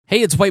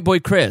Hey, it's White Boy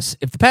Chris.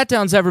 If the Pat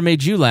Downs ever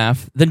made you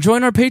laugh, then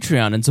join our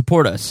Patreon and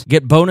support us.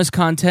 Get bonus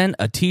content,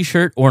 a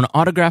t-shirt, or an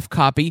autographed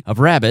copy of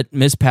Rabbit,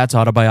 Miss Pat's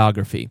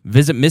autobiography.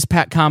 Visit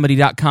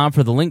MissPatComedy.com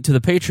for the link to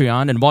the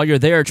Patreon, and while you're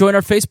there, join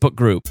our Facebook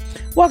group.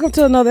 Welcome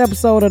to another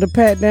episode of the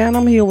Pat Down.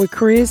 I'm here with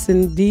Chris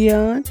and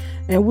Dion,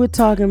 and we're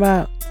talking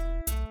about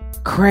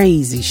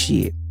crazy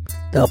shit.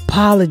 The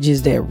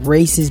apologies that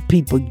racist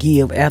people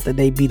give after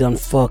they be done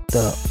fucked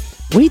up.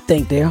 We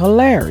think they're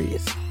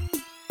hilarious.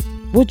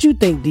 What you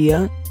think,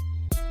 Dion?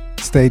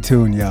 Stay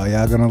tuned, y'all.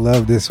 Y'all gonna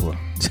love this one.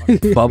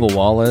 Bubba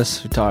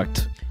Wallace, who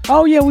talked.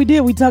 Oh, yeah, we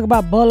did. We talked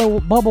about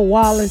Bubba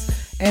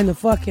Wallace and the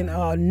fucking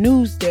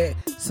news that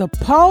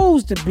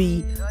supposed to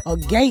be a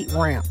gate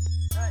ramp.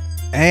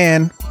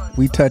 And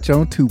we touch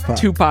on Tupac.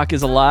 Tupac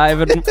is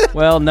alive, and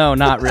well, no,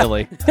 not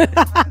really.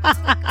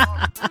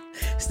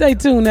 Stay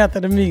tuned after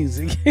the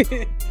music.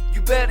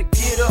 You better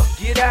get up,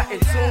 get out,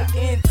 and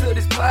tune into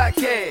this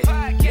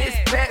podcast. This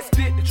Pat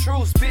spit the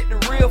truth, spit the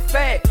real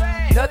fact.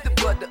 Nothing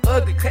but the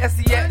ugly,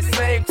 classy at the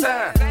same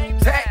time.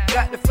 Pat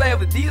got the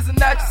flavor, these are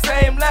not your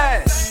same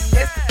lines.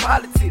 That's the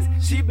politics,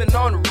 she been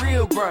on the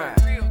real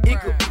grind. It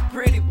could be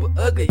pretty but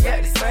ugly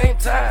at the same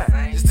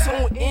time. Just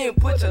tune in,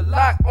 put your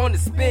lock on the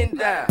spin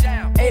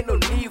down. Ain't no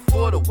need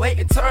for the wait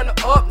and turn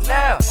it up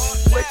now.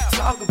 What you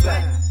talking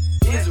about?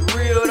 Is it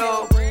real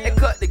though? They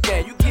cut the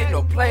game, you get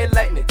no play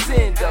like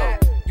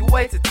Nintendo. You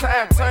wasted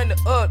time, turn it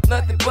up,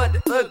 nothing but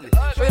the ugly.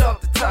 Straight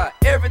off the top,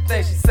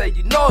 everything she say,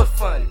 you know it's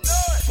funny.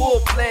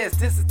 Full blast,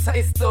 this a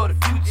taste of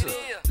the future.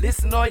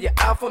 Listen on your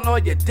iPhone,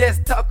 on your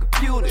desktop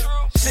computer.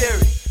 Share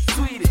it,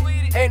 tweet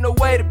it, ain't no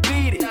way to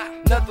beat it.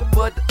 Nothing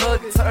but the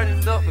ugly, turn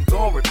it up and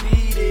gon'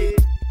 repeat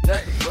it.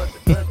 Nothing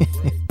but the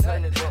ugly,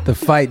 turn it up. The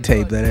fight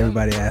tape that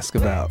everybody asks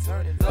about.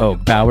 Oh,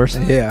 Bowers?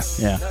 Yeah.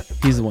 Yeah,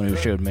 he's the one who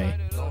showed me.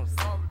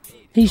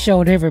 He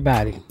showed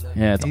everybody.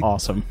 Yeah, it's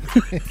awesome.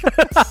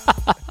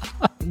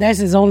 That's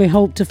his only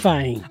hope to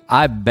fame.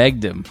 I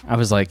begged him. I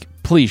was like,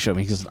 please show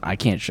me. He goes, I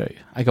can't show you.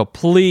 I go,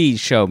 please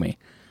show me.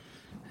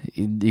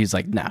 He's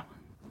like, no.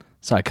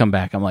 So I come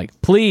back. I'm like,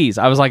 please.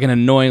 I was like an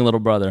annoying little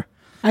brother.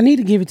 I need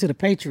to give it to the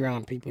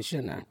Patreon people,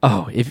 shouldn't I?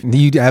 Oh, if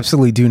You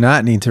absolutely do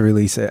not need to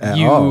release it at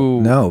all.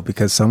 No,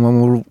 because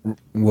someone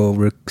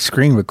will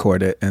screen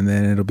record it, and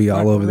then it'll be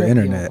all over the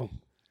internet.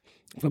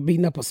 For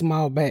beating up a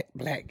small black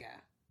guy.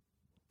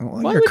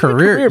 Well, your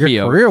career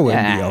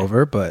wouldn't be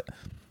over, but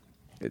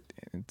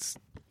it's...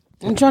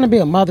 I'm trying to be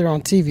a mother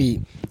on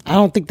TV. I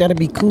don't think that'd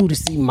be cool to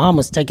see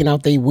mamas taking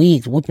out their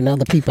wigs, whooping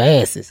other people's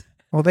asses.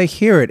 Well, they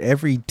hear it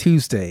every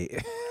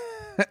Tuesday.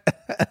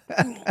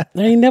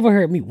 They ain't never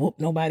heard me whoop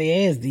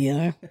nobody ass,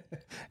 Dion.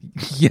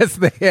 Yes,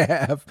 they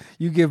have.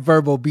 You get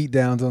verbal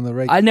beatdowns on the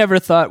regular. I never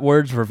thought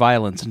words were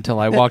violence until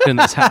I walked in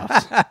this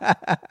house.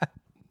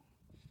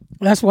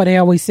 That's why they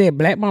always said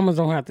black mamas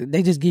don't have to.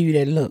 They just give you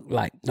that look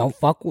like, don't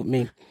fuck with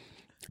me.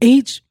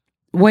 Each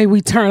way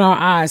we turn our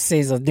eyes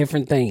says a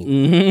different thing.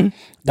 Mm-hmm.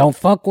 Don't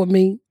fuck with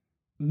me.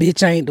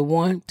 Bitch ain't the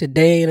one.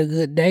 Today ain't a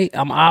good day.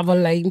 I'm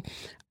ovulating.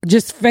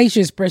 Just facial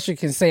expression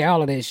can say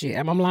all of that shit.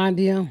 Am I lying,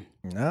 Dion?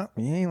 No,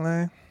 you ain't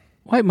lying.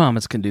 White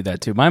mamas can do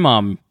that too.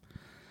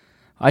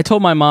 I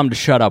told my mom to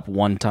shut up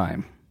one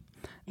time.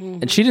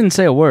 And she didn't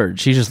say a word.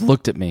 She just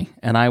looked at me.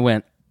 And I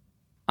went,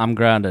 I'm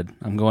grounded.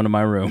 I'm going to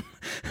my room.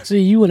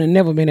 See, you would have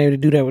never been able to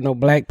do that with no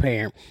black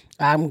parent.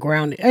 I'm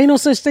grounded. Ain't no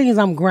such thing as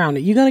I'm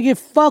grounded. You're going to get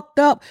fucked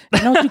up.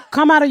 And don't you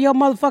come out of your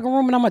motherfucking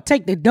room and I'm going to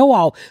take the door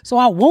off. So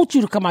I want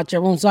you to come out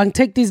your room so I can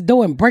take this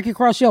door and break it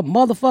across your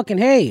motherfucking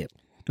head.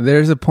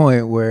 There's a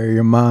point where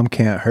your mom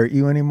can't hurt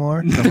you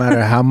anymore, no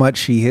matter how much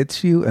she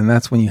hits you, and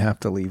that's when you have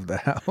to leave the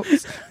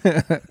house.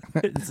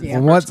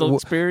 Personal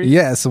experience?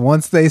 Yes,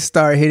 once they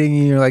start hitting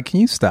you, you're like, "Can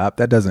you stop?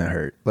 That doesn't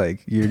hurt."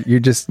 Like you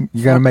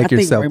gotta make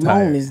yourself tired.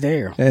 Ramon is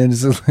there, and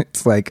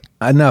it's like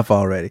enough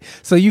already.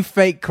 So you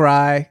fake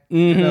cry,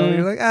 you know?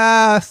 You're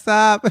like,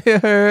 stop!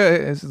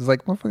 It's just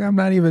like, motherfucker, I'm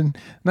not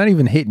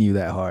even hitting you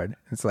that hard.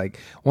 It's like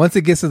once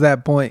it gets to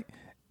that point,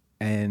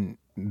 and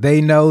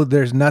they know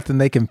there's nothing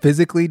they can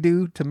physically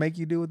do to make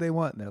you do what they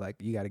want. They're like,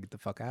 you got to get the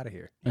fuck out of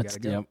here. You got to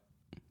go. Yep.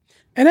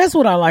 And that's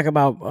what I like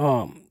about,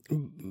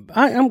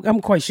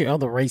 I'm quite sure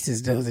other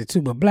races does it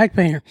too, but black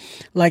parent,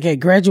 like at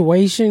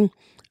graduation,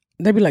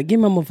 they be like, give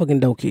me my motherfucking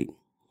dough kick.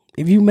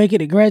 If you make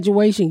it at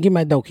graduation, give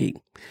my dough kick.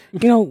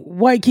 You know,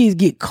 white kids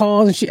get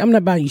calls and shit. I'm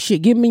not buying you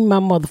shit. Give me my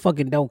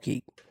motherfucking dough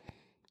kick.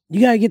 You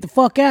got to get the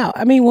fuck out.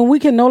 I mean, when we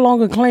can no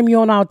longer claim you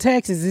on our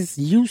taxes,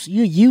 you're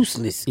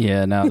useless.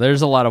 Yeah, no,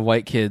 there's a lot of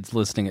white kids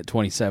listening at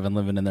 27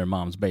 living in their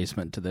mom's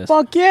basement to this.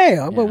 Fuck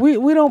yeah. But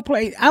we don't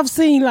play. I've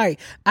seen, like,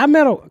 I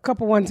met a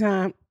couple one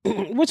time,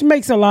 which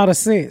makes a lot of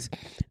sense.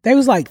 They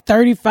was like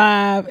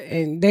 35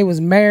 and they was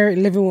married,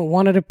 living with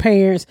one of the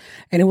parents,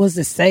 and it was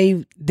to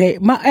save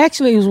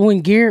actually it was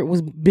when Garrett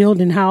was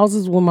building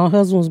houses, when my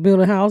husband was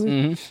building houses.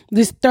 Mm-hmm.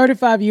 This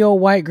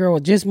 35-year-old white girl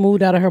just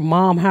moved out of her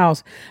mom's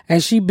house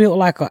and she built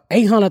like a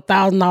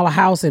 $800,000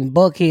 house in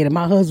Buckhead, and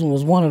my husband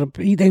was one of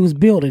the they was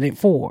building it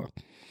for her.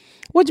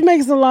 Which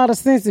makes a lot of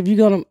sense if you're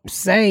gonna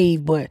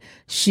save, but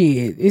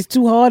shit, it's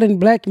too hard in the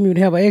black community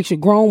to have an extra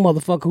grown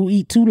motherfucker who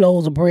eat 2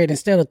 loaves of bread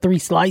instead of 3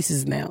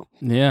 slices now.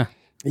 Yeah.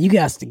 You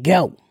got to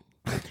go.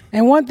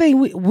 And one thing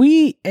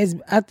we as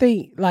I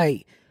think,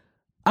 like,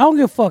 I don't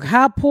give a fuck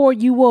how poor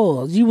you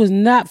was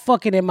not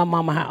fucking at my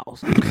mama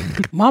house.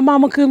 My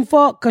mama couldn't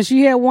fuck because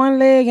she had one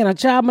leg and a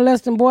child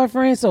molesting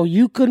boyfriend, so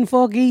you couldn't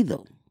fuck either.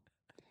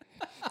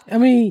 I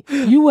mean,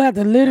 you would have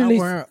to literally... I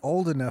weren't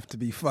old enough to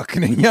be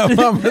fucking in your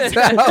mama's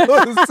house.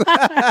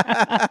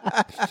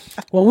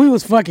 Well, we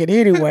was fucking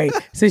anyway,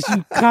 since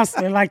you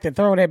constantly like to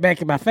throw that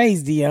back in my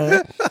face,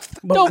 Dion.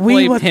 But Don't we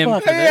blame was him for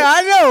fucking. that. Yeah,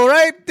 I know,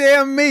 right?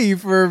 Damn me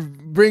for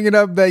bringing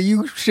up that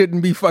you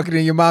shouldn't be fucking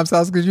in your mom's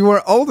house because you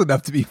weren't old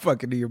enough to be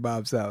fucking in your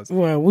mom's house.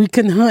 Well, we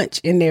couldn't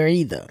hunch in there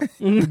either.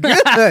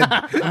 Good.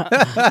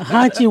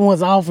 Hunching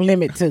was off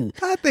limit too.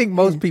 I think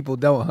most people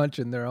don't hunch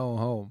in their own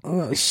home.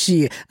 Oh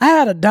shit! I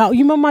had a dog. You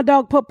remember my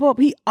dog Pup Pup?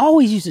 He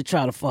always used to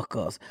try to fuck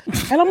us,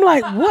 and I'm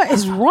like, "What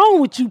is wrong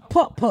with you,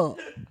 Pup Pup?"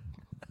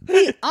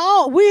 We have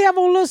on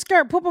a little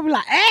skirt. Pup Pup be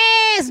like,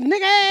 "Ass,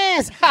 nigga,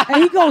 ass,"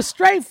 and he goes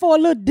straight for a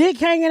little dick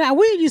hanging out.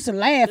 We used to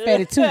laugh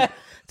at it too.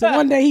 So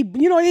one day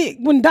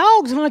when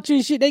dogs hunt you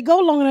and shit, they go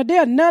long enough,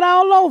 they'll nut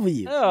all over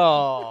you.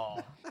 Oh.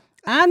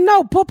 I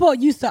know Pup Pup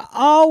used to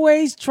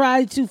always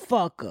try to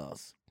fuck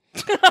us.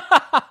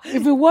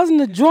 If it wasn't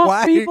the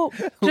drunk people.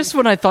 Just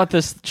when I thought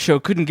this show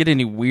couldn't get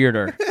any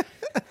weirder.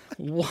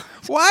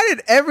 Why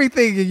did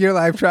everything in your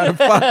life try to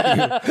fuck you?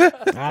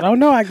 I don't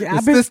know. The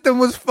system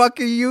was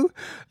fucking you.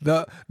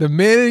 The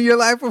men in your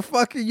life were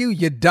fucking you.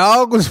 Your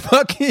dog was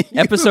fucking you.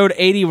 Episode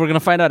 80, we're going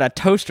to find out a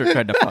toaster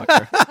tried to fuck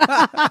her.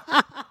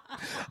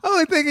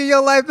 Only thing in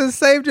your life that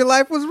saved your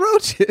life was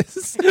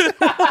roaches.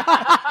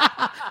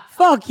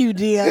 Fuck you,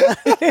 dear.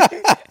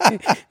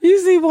 You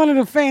see one of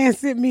the fans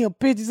sent me a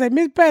picture, say,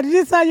 "Miss Patty,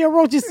 this how your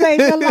roaches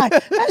saved your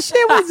life." That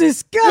shit was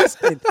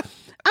disgusting.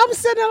 I'm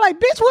sitting there like,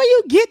 bitch, where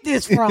you get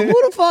this from?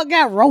 Who the fuck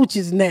got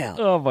roaches now?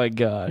 Oh my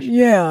gosh.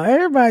 Yeah,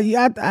 everybody.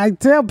 I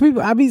tell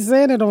people, I be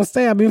saying it on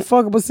stage. I've been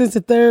fucking since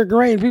the 3rd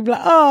grade. People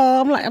like,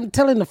 oh, I'm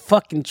telling the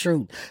fucking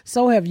truth.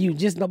 So have you.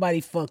 Just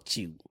nobody fucked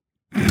you.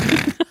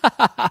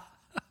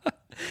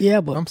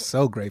 Yeah, but I'm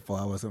so grateful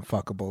I wasn't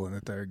fuckable in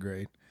the 3rd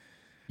grade.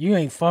 You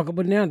ain't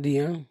fuckable now,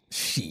 Dion.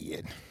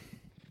 Shit.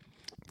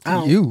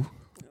 You,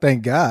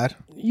 thank God.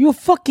 You a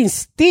fucking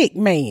stick,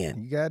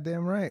 man. You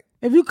goddamn right.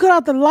 If you cut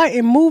out the light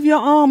and move your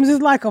arms,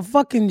 it's like a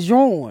fucking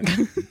drone.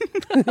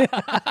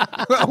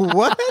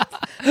 What?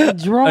 A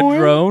drone? A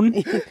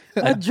drone?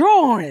 A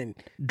drone.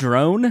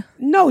 Drone?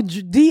 No,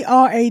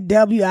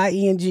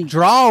 DRAWING.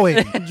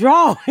 Drawing.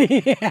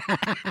 Drawing.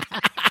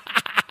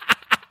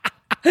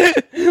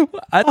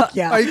 I thought,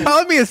 Yeah. Are you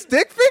calling me a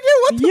stick figure?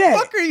 What the Yeah.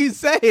 fuck are you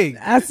saying?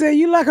 I said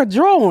you like a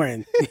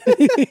drawing.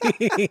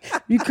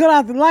 You cut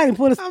out the light and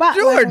put a I'm spotlight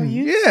Jordan. on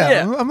you.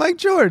 Yeah. I'm like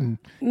Jordan.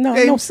 No,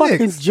 Game no 6.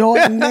 fucking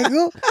Jordan,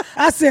 nigga.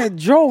 I said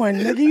drawing,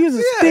 nigga. You's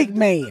a stick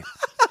man.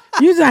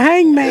 You's a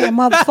hangman,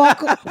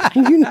 motherfucker.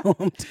 You know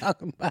what I'm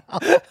talking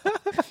about.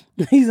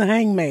 He's a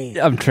hangman.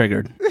 I'm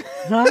triggered.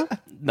 Huh?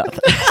 Nothing.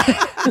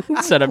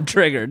 Said I'm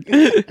triggered.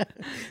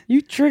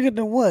 You triggered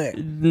the what?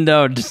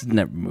 No, just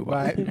never move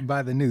on.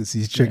 By the news.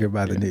 He's triggered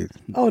by the news.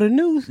 Oh, the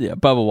news? Yeah,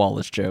 Bubba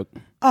Wallace joke.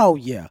 Oh,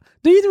 yeah.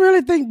 Do you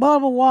really think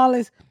Bubba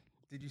Wallace...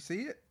 Did you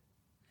see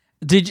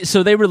it?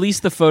 So they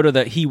released the photo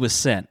that he was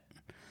sent.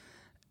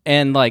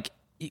 And like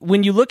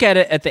when you look at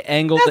it at the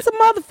angle That's a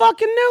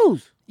motherfucking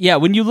news. Yeah,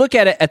 when you look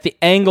at it at the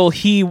angle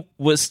he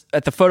was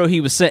at the photo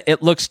he was sent,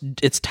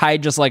 it's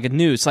tied just like a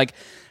noose. Like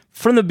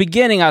from the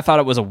beginning, I thought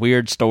it was a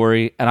weird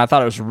story, and I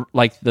thought it was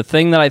like the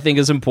thing that I think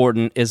is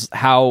important is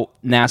how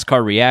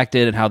NASCAR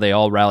reacted and how they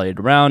all rallied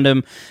around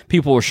him.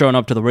 People were showing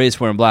up to the race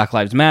wearing Black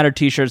Lives Matter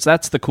t-shirts.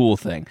 That's the cool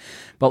thing.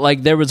 But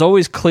like there was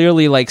always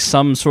clearly like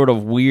some sort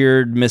of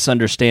weird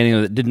misunderstanding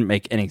that didn't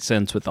make any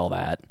sense with all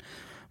that.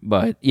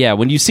 But yeah,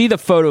 when you see the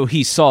photo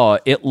he saw,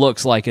 it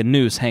looks like a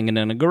noose hanging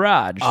in a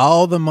garage.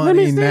 All the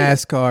money see.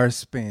 NASCAR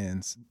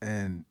spends,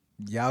 and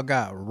y'all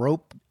got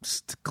rope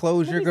to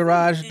close your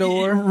garage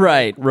door?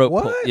 Right, rope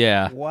What? pull.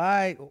 Yeah.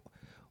 Why?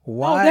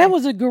 Oh, that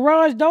was a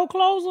garage door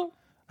closer?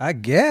 I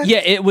guess. Yeah,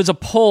 it was a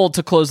pull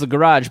to close the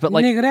garage, but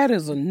like Nigga, that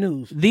is a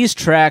noose. these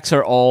tracks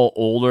are all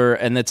older,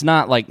 and it's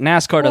not like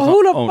NASCAR doesn't Well,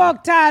 who the own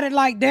fuck tied it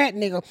like that,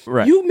 nigga?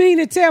 Right. You mean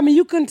to tell me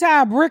you couldn't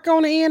tie a brick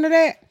on the end of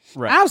that?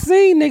 Right. I've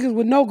seen niggas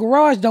with no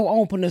garage door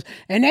openers,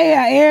 and they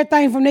have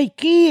everything from their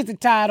kids to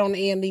tie it on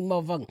the end of these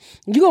motherfuckers.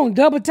 You gonna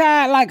double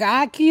tie it like a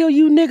I kill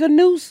you nigga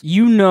noose?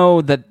 You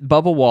know that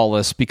Bubba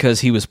Wallace,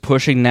 because he was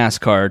pushing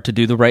NASCAR to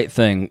do the right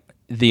thing,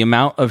 the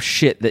amount of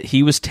shit that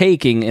he was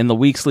taking in the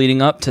weeks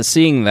leading up to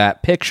seeing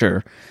that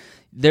picture,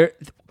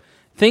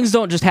 things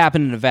don't just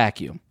happen in a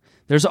vacuum.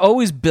 There's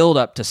always build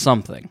up to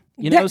something.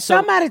 You know,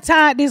 Somebody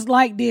tied this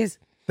like this.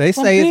 They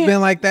say it's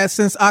been like that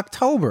since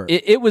October.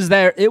 It was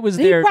there. It was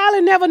He there.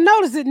 probably never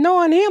noticed it.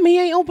 Knowing him, he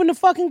ain't opened the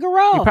fucking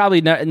garage. He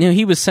probably not,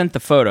 he was sent the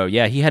photo.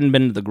 Yeah, he hadn't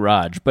been to the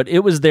garage, but it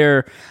was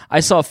there.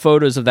 I saw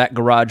photos of that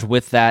garage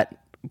with that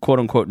quote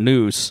unquote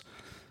noose.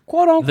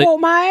 Quote unquote,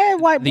 my ass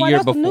white the boy.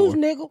 year That's the news,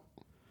 before. nigga.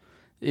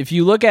 If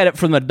you look at it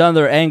from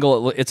another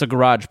angle, it's a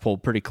garage pull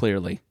pretty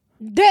clearly.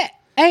 That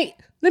ain't.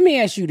 Let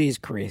me ask you this,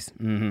 Chris.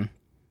 Mm-hmm.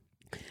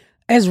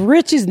 As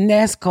rich as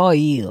NASCAR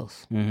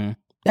is,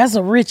 that's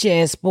a rich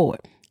ass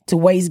sport to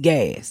waste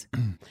gas.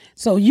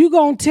 So you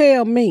gonna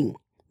tell me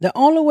the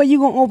only way you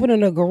gonna open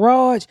in a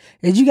garage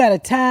is you got to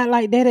tie it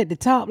like that at the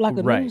top, like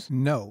a noose?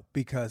 No,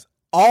 because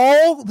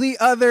all the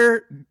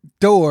other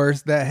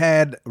doors that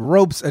had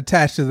ropes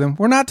attached to them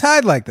were not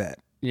tied like that.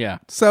 Yeah.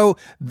 So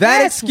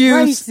that That's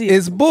excuse racist.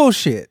 is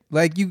bullshit.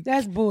 Like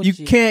That's bullshit.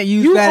 You can't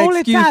use You that only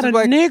excuse. tied a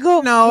Like,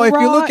 nigga no, if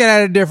you look garage- at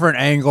it at a different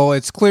angle,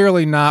 it's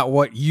clearly not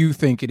what you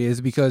think it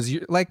is because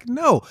you're like,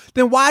 no.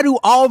 Then why do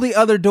all the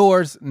other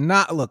doors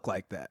not look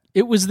like that?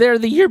 It was there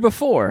the year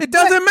before. It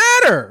doesn't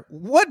matter.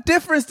 What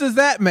difference does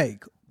that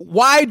make?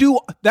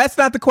 That's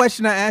not the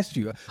question I asked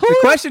you. The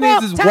question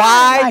fuck is tied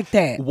why like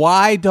that?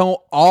 Why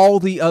don't all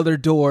the other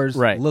doors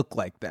Right. look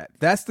like that?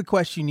 That's the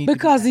question you need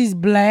Because to he's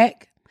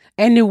black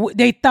and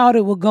they thought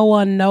it would go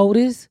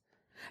unnoticed.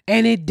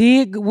 And it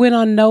did went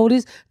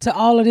unnoticed to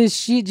all of this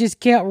shit just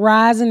kept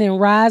rising and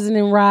rising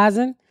and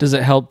rising. Does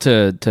it help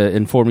to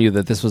inform you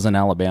that this was in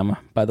Alabama,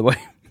 by the way?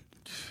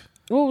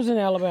 What was in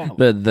Alabama?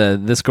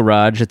 This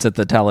garage, it's at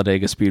the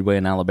Talladega Speedway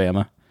in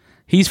Alabama.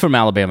 He's from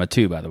Alabama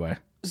too, by the way.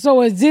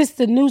 So is this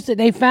the noose that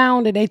they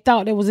found that they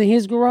thought that was in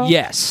his garage?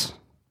 Yes.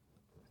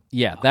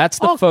 Yeah, that's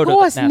the Of photo.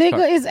 course, that NASCAR-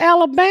 nigga, it's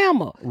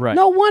Alabama. Right.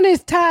 No one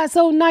is tied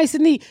so nice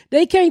and neat.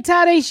 They can't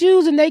tie their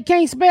shoes and they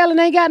can't spell and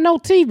they ain't got no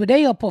teeth, but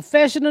they are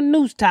professional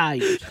noose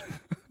tiers.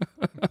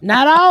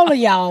 Not all of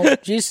y'all,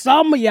 just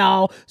some of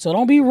y'all. So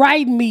don't be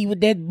writing me with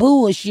that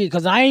bullshit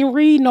because I ain't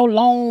reading no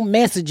long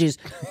messages.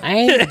 I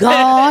ain't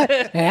God,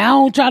 and I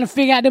don't try to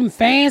figure out them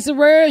fancy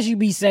words you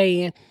be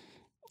saying.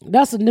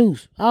 That's a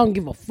noose. I don't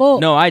give a fuck.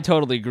 No, I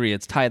totally agree.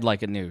 It's tied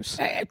like a noose.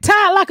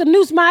 Tied like a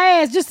noose my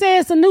ass. Just say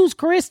it's a noose,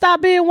 Chris.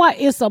 Stop being white.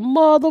 It's a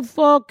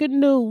motherfucking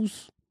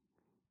noose.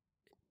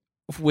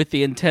 With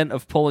the intent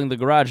of pulling the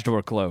garage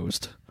door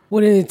closed.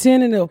 With an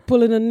intent of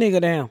pulling a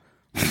nigga down.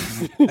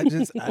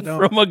 I don't.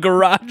 From a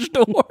garage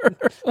door.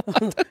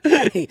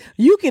 Hey,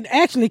 you can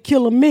actually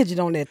kill a midget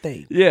on that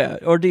thing. Yeah,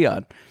 or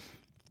Dion.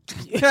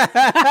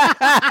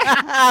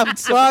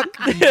 Fuck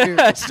you.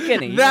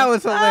 Skinny. That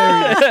was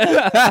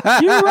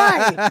hilarious. You're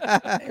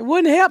right. It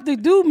wouldn't help to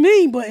do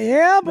me, but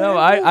yeah. But No,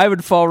 I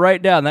would fall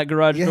right down. That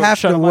garage You door. have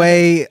shut to on my-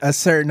 weigh a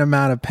certain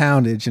amount of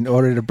poundage in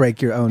order to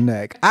break your own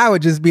neck. I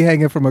would just be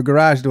hanging from a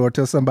garage door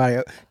till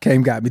somebody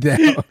came got me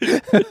down.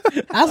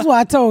 That's why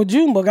I told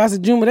Juma. I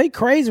said, Juma, they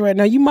crazy right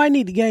now. You might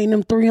need to gain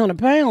them 300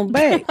 pounds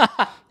back.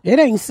 It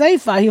ain't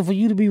safe out here for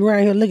you to be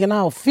around here looking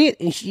all fit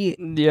and shit.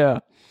 Yeah.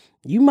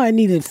 You might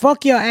need to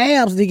fuck your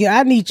abs, nigga.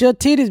 I need your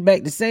titties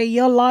back to save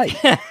your life.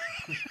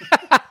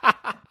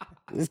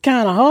 It's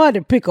kind of hard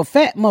to pick a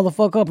fat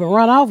motherfucker up and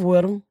run off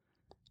with him.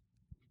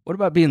 What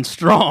about being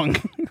strong?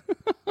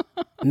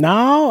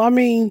 No, I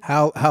mean,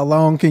 How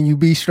long can you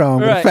be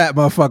strong with a Right. fat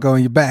motherfucker on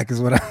your back is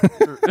what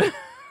I...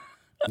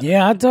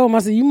 yeah, I told him, I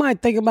said, you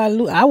might think about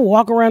it. I would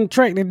walk around the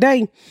track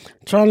today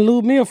trying to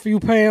lose me a few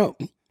pounds.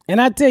 And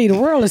I tell you, the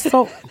world is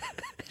so...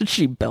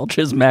 She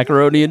belches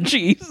macaroni and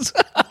cheese.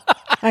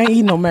 I ain't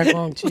eating no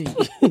macaroni and cheese.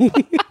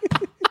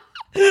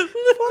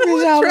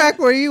 What track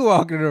were you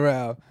walking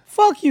around?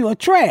 Fuck you, a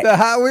track. The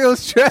Hot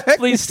Wheels track?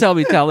 Please tell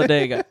me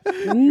Talladega.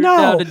 No.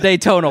 Down to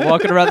Daytona,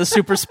 walking around the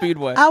super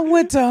speedway. I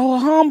went to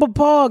Humber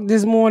Park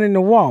this morning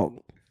to walk.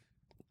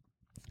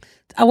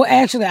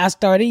 I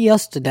started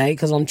yesterday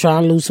because I'm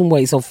trying to lose some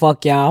weight. So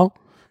fuck y'all,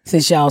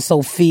 since y'all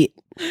so fit.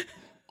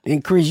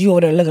 And Chris, you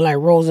over there looking like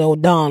Rosa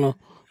O'Donnell,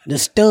 the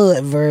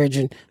stud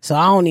virgin. So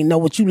I don't even know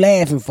what you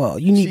laughing for.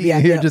 You need to be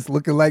out Here there. just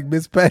looking like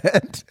Miss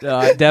Pat.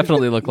 I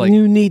definitely look like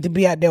You need to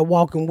be out there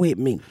walking with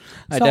me.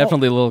 I So,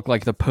 definitely look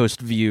like the post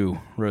view,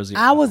 Rosie.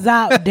 I was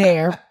out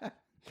there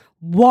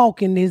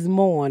walking this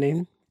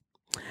morning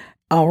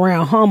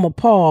around Hummer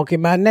Park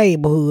in my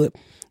neighborhood.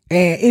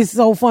 And it's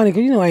so funny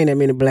because, ain't that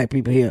many black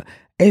people here.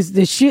 It's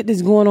the shit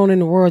that's going on in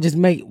the world just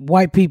make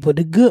white people,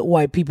 the good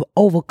white people,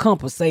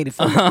 overcompensated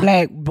for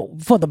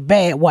for the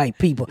bad white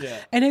people. Yeah.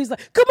 And he's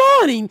like, good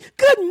morning.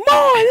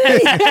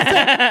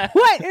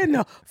 What in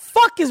the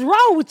fuck is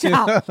wrong with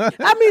y'all?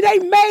 I mean, they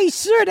made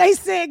sure they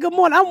said good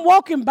morning. I'm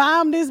walking by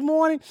them this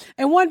morning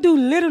and one dude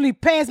literally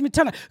passed me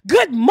telling,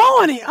 good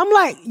morning. I'm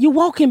like, you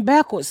walking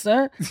backwards,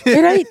 sir.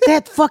 It ain't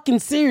that fucking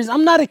serious.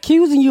 I'm not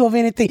accusing you of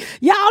anything.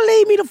 Y'all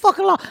leave me the fuck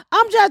alone.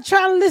 I'm just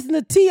trying to listen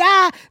to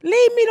T.I.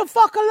 Leave me the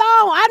fuck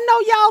alone. I know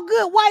y'all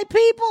good white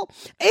people.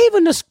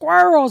 Even the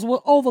squirrels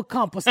will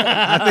overcompensate.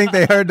 I think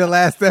they heard the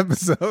last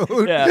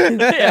episode.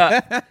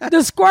 yeah.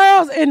 The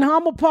squirrels in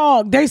Humber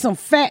Park, they some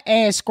fat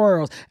ass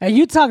squirrels. And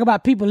you talk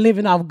about people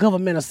living off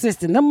government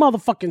assistance. Them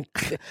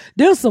motherfucking,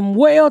 there's some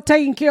well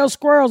taken care of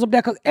squirrels up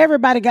there because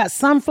everybody got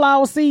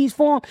sunflower seeds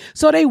for them.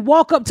 So they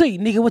walk up to you,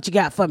 nigga, what you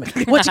got for me?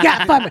 What you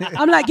got for me?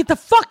 I'm like, get the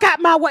fuck out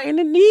my way. And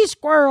then these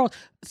squirrels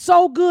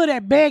so good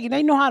at begging,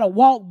 they know how to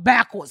walk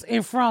backwards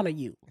in front of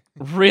you.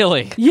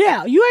 Really?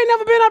 Yeah, you ain't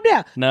never been up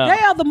there. No. They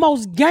are the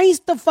most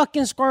gangster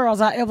fucking squirrels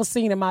I ever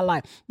seen in my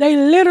life. They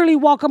literally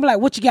walk up and be like,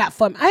 what you got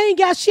for me? I ain't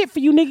got shit for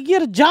you, nigga.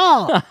 Get a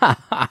job.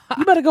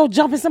 You better go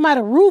jump in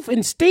somebody's roof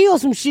and steal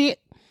some shit.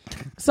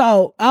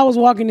 So I was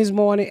walking this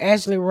morning,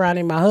 Ashley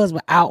running, my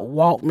husband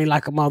outwalked me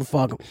like a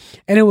motherfucker.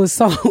 And it was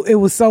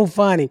so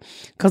funny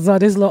because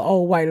this little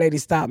old white lady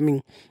stopped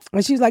me.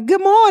 And she's like,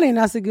 good morning.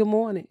 I said, good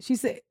morning. She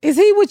said, is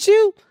he with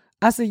you?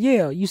 I said,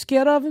 yeah. You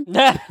scared of him? She's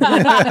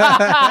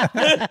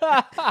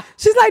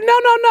like,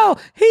 no.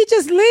 He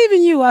just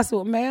leaving you. I said,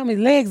 well, ma'am, his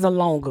legs are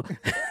longer.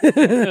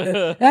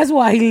 That's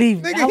why he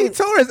leaving. Nigga, he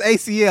tore his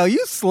ACL.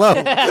 You slow.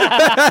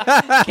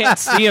 Can't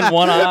see in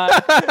one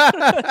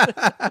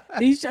eye.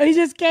 He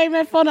just came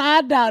in for the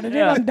eye doctor. They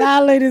done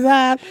dilate his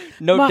eyes.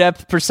 No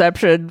depth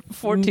perception.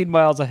 14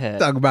 miles ahead.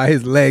 Talk about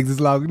his legs is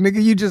long.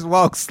 Nigga, you just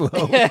walk slow.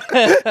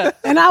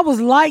 And I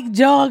was like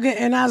jogging,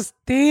 and I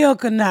still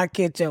could not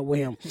catch up with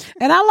him.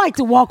 And I like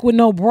to walk with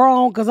no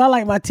bra on because I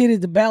like my titties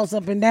to bounce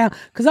up and down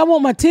because I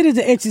want my titties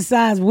to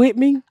exercise with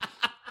me.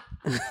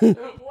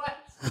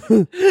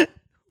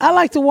 I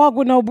like to walk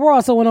with no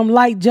bra, so when I'm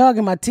light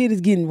jogging, my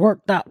titties getting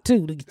worked out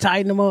too to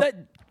tighten them up.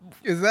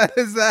 Is that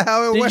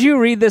how it works? Did you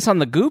read this on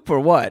the Goop or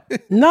what?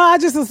 No, I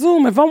just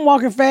assume if I'm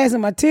walking fast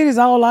and my titties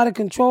all out of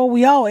control,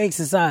 we all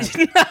exercise.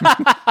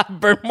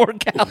 Burn more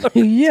calories.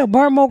 Yeah,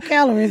 burn more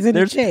calories in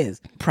the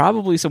chest.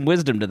 Probably some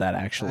wisdom to that,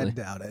 actually. I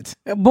doubt it.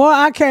 Boy,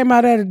 I came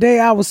out of the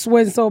day, I was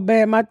sweating so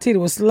bad, my titty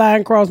was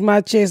sliding across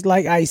my chest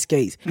like ice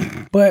skates.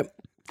 But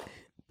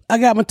I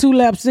got my 2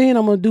 laps in.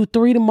 I'm going to do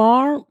 3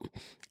 tomorrow.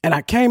 And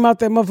I came out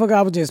that motherfucker,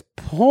 I was just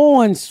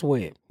pouring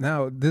sweat.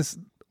 Now,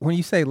 when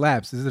you say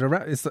laps, is it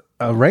it's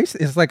a race?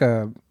 It's like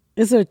a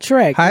It's a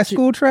track. high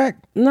school track?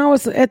 No,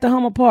 it's at the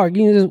Hummer Park.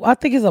 I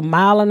think it's a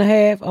mile and a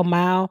half, a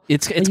mile.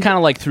 It's kind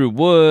of like through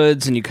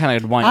woods, and you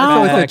kind of wind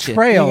Oh, back. It's a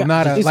trail, Yeah,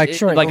 not a it's like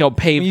track. like a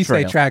paved When you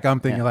trail. say track,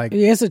 I'm thinking like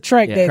Yeah, it's a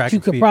track that track you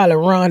and could field. probably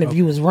run if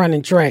you was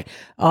running track.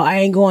 I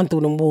ain't going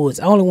through them woods.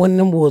 I only went in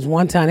them woods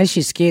one time. That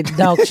shit scared the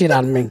dog shit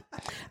out of me.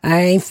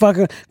 I ain't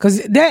fucking,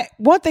 because that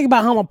one thing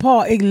about Hummer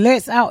Park, it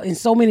lets out in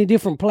so many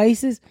different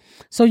places.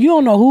 So you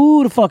don't know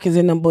who the fuck is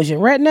in them bushes.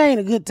 Right now ain't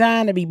a good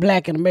time to be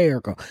black in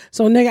America.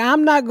 So nigga,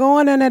 I'm not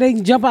going in there. They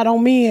can jump out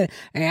on me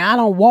and I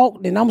don't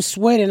walk and I'm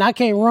sweating. I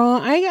can't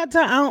run. I ain't got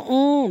time.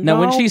 Now, no.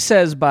 when she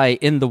says by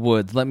in the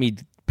woods, let me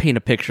paint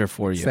a picture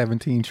for you.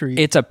 17 trees.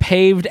 It's a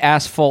paved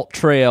asphalt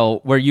trail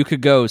where you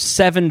could go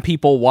 7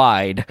 people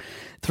wide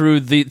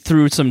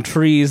through some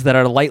trees that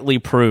are lightly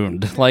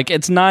pruned. Like,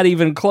 it's not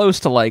even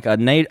close to like a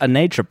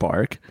nature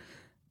park.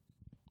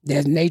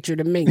 That's nature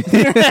to me.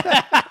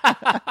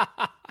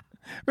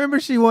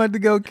 Remember she wanted to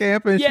go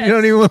camping? Yes. She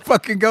don't even want to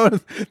fucking go to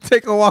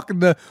take a walk in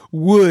the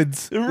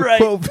woods. Right.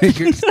 With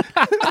fingers.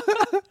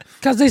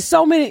 Because there's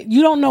so many,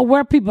 you don't know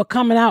where people are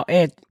coming out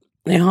at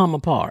in Hummer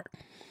Park.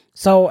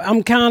 So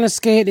I'm kind of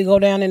scared to go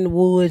down in the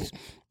woods.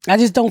 I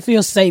just don't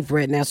feel safe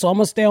right now. So I'm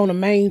going to stay on the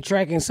main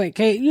track and say,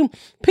 okay,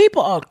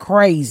 people are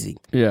crazy.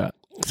 Yeah.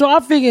 So I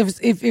figure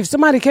if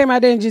somebody came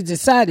out there and just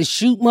decided to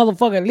shoot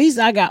motherfucker, at least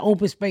I got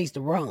open space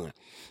to run.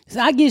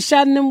 So I get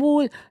shot in them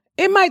woods.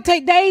 It might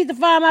take days to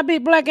find my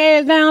big black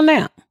ass down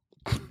there.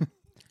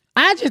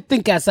 I just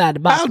think outside the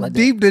box. How like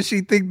deep does she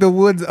think the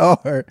woods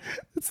are?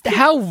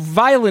 How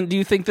violent do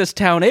you think this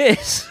town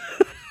is?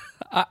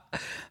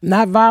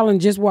 Not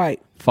violent, just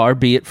white. Far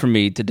be it from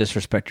me to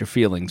disrespect your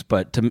feelings,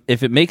 but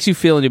if it makes you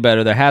feel any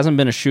better, there hasn't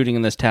been a shooting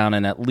in this town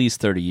in at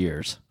least 30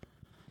 years.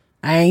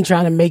 I ain't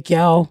trying to make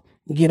y'all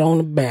get on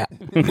the back.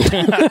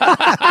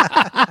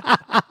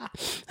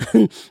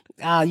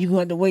 You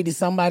going to wait till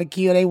somebody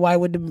kill they white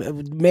with the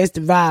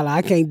domestic violence.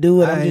 I can't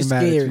do it. I'm I ain't just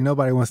mad at scared. you.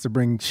 Nobody wants to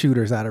bring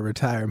shooters out of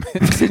retirement.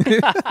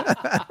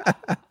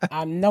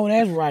 I know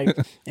that's right.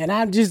 And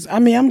I'm just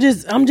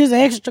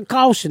extra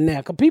cautious now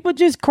because people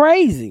just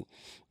crazy.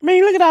 I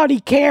mean, look at all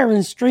these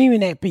Karens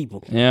streaming at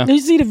people. Yeah. Did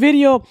you see the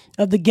video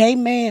of the gay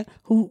man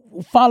who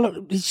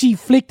she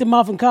flicked him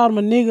off and called him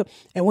a nigga,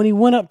 and when he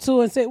went up to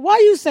her and said, why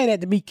you say that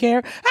to me,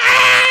 Karen?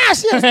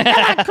 She was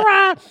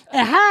crying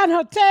and hiding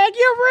her tag.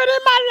 You're ruining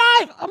my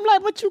life. I'm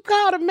like, but you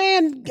called a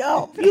man,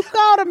 you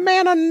called a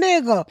man a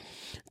nigga.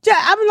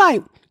 I'm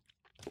like,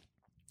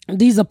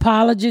 these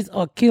apologies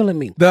are killing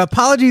me. The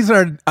apologies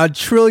are 1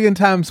 trillion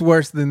times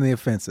worse than the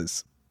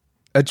offenses.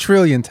 1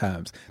 trillion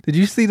times. Did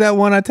you see that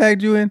one I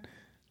tagged you in?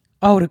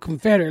 Oh, the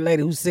Confederate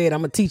lady who said,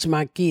 I'm going to teach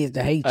my kids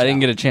to hate you. I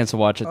didn't get a chance to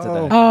watch it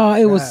today. Oh,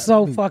 it was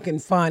so fucking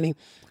funny.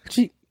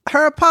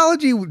 Her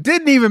apology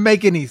didn't even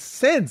make any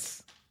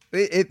sense.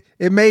 It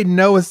made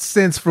no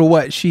sense for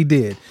what she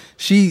did.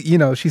 She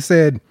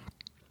said,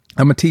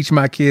 I'm going to teach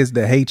my kids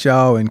to hate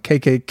y'all and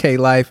KKK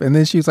life. And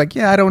then she was like,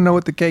 yeah, I don't know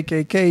what the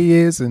KKK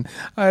is. And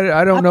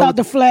I don't know. I thought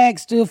the flag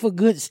stood for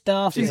good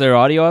stuff. Is there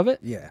audio of it?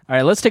 Yeah. All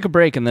right, let's take a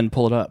break and then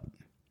pull it up.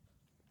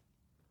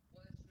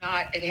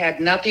 It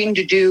had nothing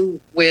to do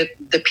with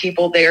the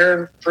people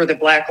there for the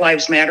Black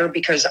Lives Matter,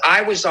 because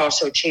I was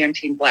also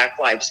chanting Black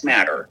Lives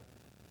Matter,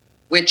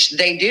 which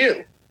they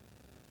do.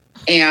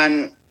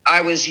 And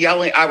I was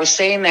yelling, I was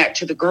saying that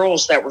to the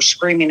girls that were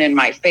screaming in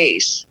my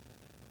face.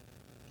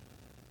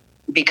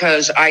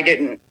 because I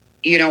didn't,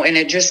 and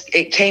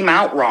it came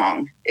out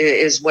wrong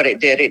is what it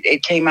did.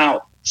 It came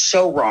out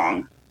so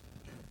wrong.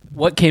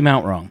 What came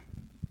out wrong?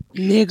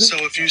 Nigga. So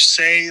if you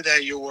say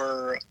that you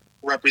were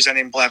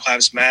representing Black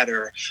Lives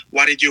Matter,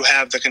 why did you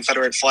have the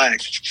Confederate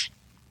flag?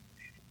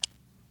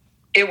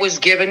 It was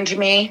given to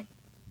me.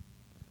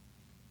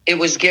 It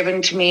was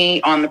given to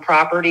me on the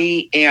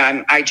property,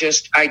 and I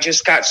just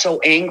got so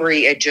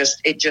angry. It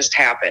just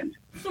happened.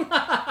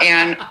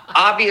 And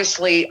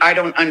obviously I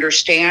don't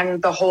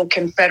understand the whole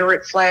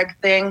Confederate flag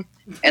thing.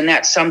 And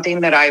that's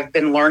something that I've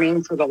been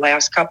learning for the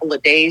last couple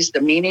of days,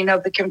 the meaning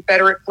of the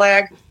Confederate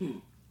flag.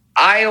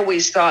 I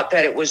always thought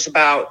that it was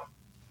about,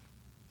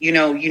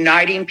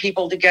 uniting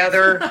people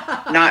together,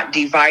 not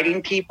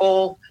dividing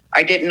people.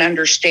 I didn't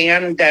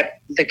understand that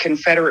the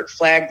Confederate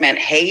flag meant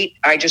hate.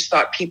 I just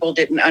thought people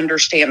didn't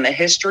understand the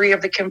history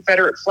of the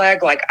Confederate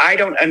flag. Like, I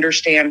don't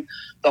understand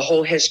the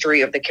whole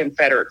history of the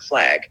Confederate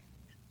flag,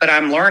 but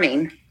I'm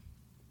learning.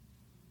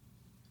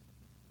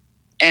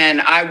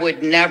 And I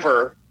would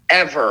never,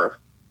 ever,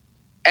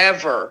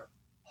 ever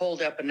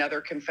hold up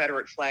another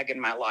Confederate flag in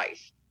my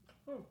life.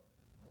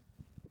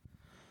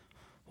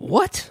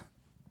 What?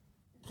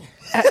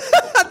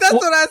 That's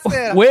what I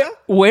said.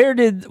 Where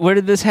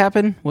did this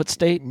happen? What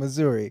state?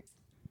 Missouri.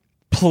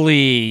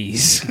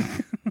 Please.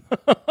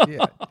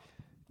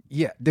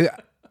 Yeah. Dude.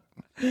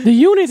 The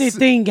unity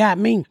thing got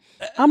me.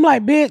 I'm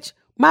like, bitch,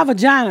 my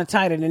vagina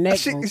tighter than that.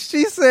 She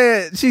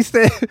said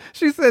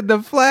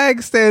the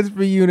flag stands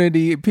for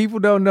unity. People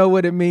don't know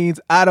what it means.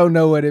 I don't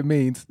know what it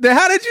means. Then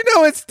how did you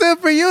know it stood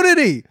for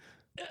unity?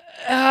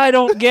 I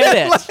don't get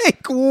it.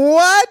 Like,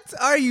 what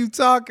are you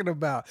talking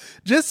about?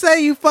 Just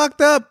say you fucked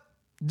up.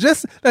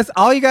 That's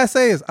all you gotta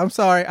say is, I'm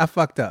sorry, I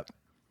fucked up.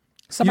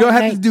 You don't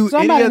have to do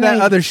any of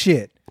that other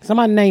shit.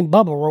 Somebody named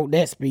Bubba wrote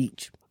that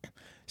speech.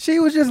 She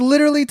was just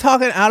literally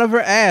talking out of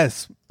her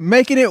ass,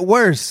 making it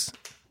worse.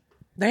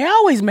 They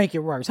always make it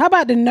worse. How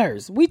about the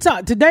nurse?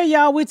 Today,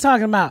 y'all, we're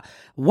talking about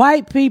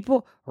white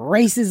people,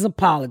 racist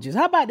apologists.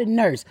 How about the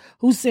nurse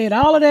who said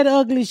all of that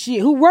ugly shit,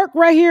 who worked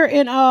right here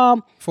in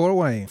Fort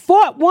Wayne.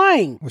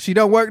 Well, she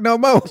don't work no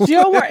more. She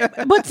don't work.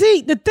 But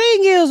see, the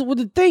thing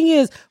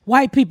is,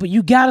 white people,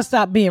 you gotta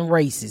stop being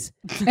racist.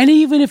 And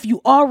even if you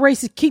are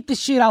racist, keep the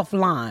shit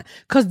offline.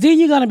 Cause then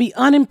you're gonna be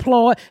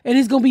unemployed and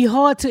it's gonna be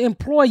hard to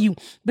employ you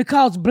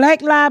because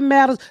Black Lives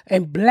Matters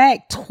and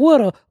Black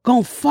Twitter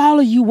gonna follow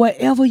you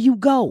wherever you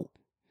go.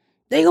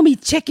 They gonna be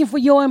checking for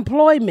your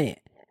employment.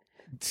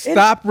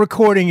 Stop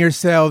recording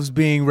yourselves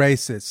being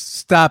racist.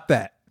 Stop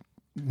that.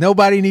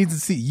 Nobody needs to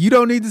see. You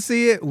don't need to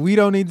see it. We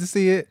don't need to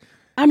see it.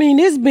 I mean,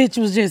 this bitch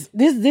was just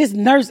this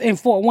nurse in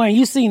Fort Wayne.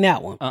 You seen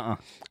that one?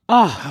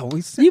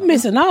 You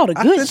missing all the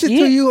good shit. I sent it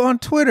to you on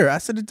Twitter. I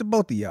sent it to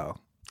both of y'all.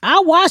 I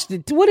watched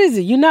it. What is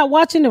it? You're not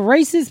watching the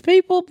racist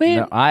people, man?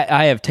 No,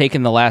 I have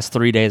taken the last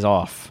 3 days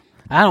off.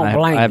 I don't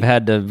blame you. I've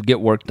had to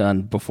get work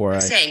done before I...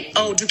 Saying,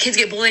 do kids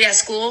get bullied at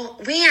school?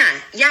 Well,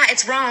 yeah,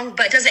 it's wrong,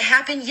 but does it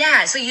happen?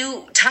 Yeah, so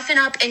you toughen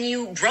up and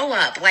you grow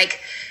up. Like,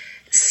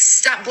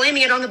 stop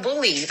blaming it on the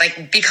bully.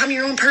 Like, become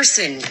your own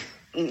person.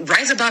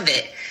 Rise above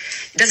it.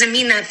 Doesn't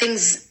mean that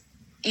things,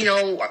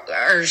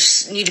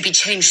 need to be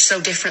changed so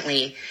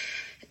differently.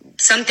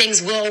 Some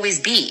things will always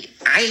be.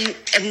 I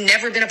have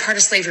never been a part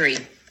of slavery.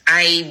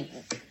 I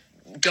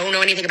don't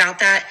know anything about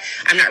that.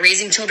 I'm not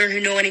raising children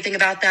who know anything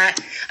about that.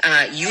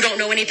 You don't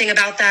know anything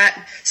about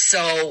that.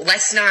 So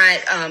let's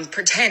not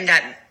pretend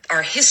that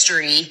our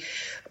history,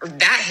 or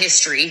that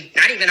history,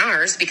 not even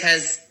ours,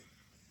 because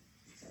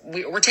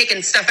we're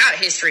taking stuff out of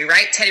history,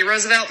 right? Teddy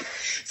Roosevelt.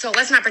 So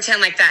let's not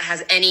pretend like that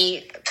has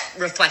any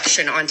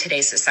reflection on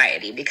today's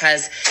society,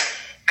 because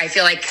I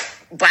feel like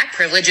Black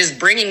privilege is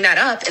bringing that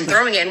up and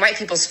throwing it in white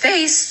people's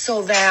face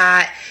so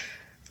that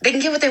they can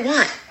get what they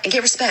want and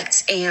get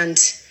respect and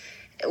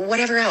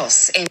whatever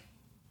else. And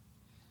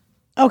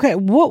okay,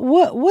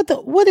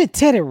 what did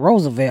Teddy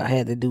Roosevelt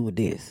had to do with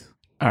this?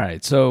 All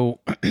right, so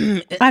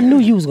I knew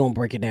you was gonna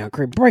break it down,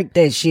 Chris. Break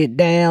that shit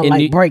down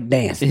like break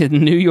dancing. In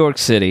New York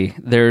City,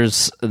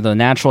 there's the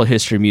Natural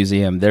History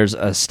Museum. There's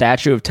a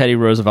statue of Teddy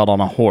Roosevelt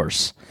on a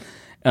horse.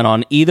 And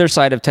on either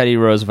side of Teddy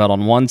Roosevelt,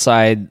 on one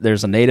side,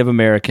 there's a Native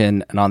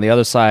American, and on the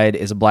other side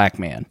is a black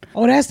man.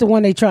 Oh, that's the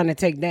one they trying to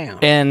take down.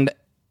 And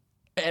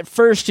at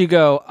first you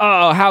go,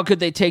 oh, how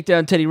could they take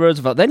down Teddy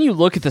Roosevelt? Then you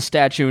look at the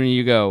statue and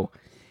you go,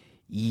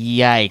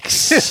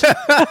 yikes,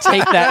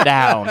 take that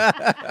down.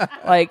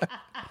 Like,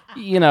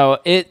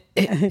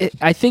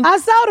 I think I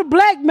saw the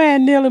black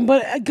man kneeling,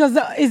 but because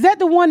is that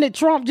the one that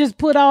Trump just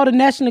put all the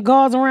National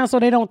Guards around so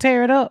they don't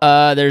tear it up?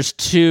 There's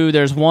two.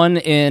 There's one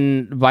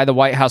by the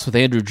White House with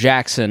Andrew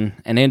Jackson,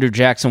 and Andrew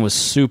Jackson was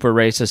super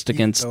racist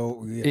against.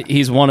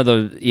 He's one of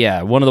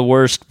the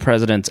worst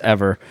presidents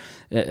ever,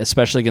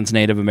 especially against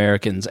Native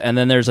Americans. And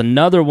then there's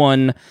another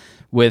one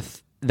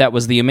that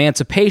was the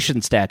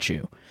Emancipation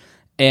statue.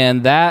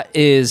 And that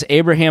is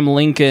Abraham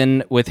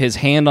Lincoln with his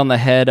hand on the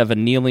head of a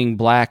kneeling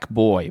black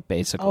boy,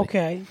 basically.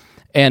 Okay.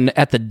 And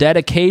at the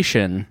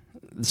dedication,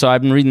 so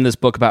I've been reading this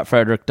book about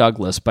Frederick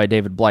Douglass by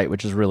David Blight,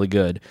 which is really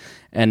good.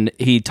 And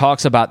he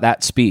talks about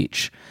that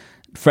speech.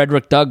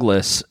 Frederick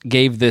Douglass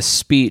gave this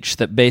speech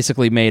that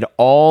basically made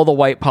all the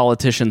white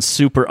politicians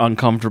super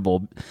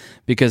uncomfortable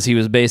because he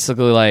was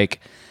basically like,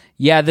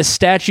 yeah, this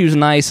statue's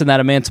nice and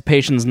that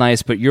emancipation's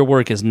nice, but your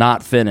work is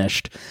not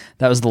finished.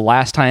 That was the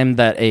last time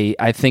that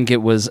I think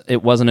it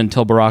wasn't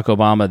until Barack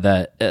Obama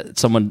that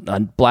a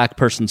black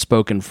person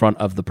spoke in front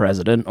of the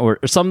president or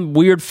some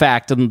weird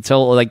fact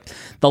until like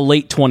the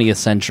late 20th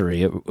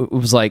century. It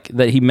was like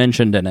that he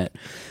mentioned in it.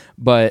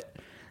 But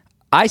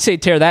I say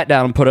tear that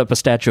down and put up a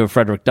statue of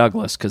Frederick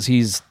Douglass because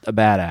he's a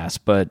badass.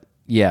 But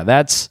yeah,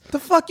 that's... The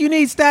fuck you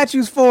need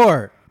statues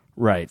for?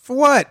 Right. For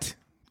what?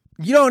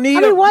 You don't need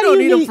them. You don't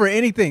need them for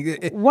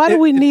anything. Why do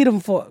we need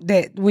them for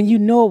that? When you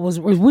know it was,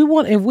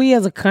 if we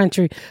as a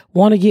country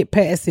want to get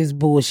past this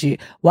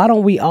bullshit, why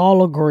don't we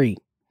all agree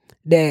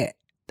that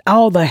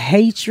all the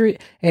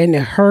hatred and the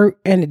hurt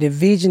and the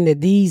division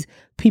that these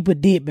people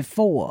did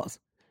before us?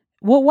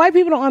 What white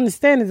people don't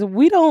understand is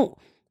that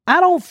I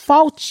don't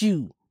fault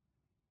you,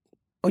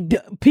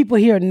 people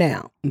here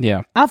now.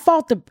 Yeah, I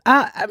fault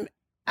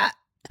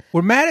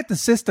we're mad at the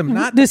system,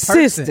 not the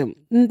person. system.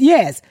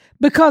 Yes,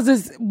 because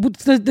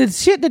the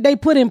shit that they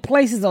put in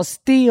places are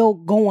still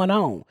going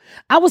on.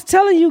 I was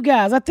telling you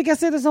guys, I think I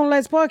said this on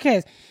last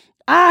podcast.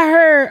 I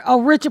heard a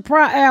Richard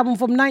Pryor album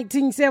from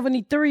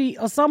 1973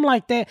 or something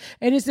like that,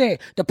 and it said,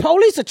 the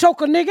police will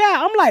choke a nigga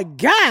out. I'm like,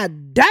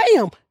 God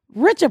damn,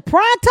 Richard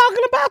Pryor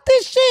talking about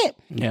this shit?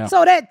 Yeah.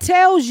 So that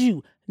tells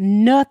you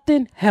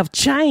nothing have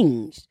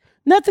changed.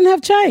 Nothing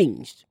have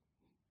changed.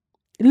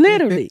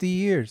 Literally. 50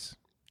 years.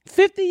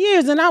 50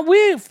 years, and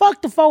we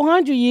fuck the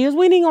 400 years.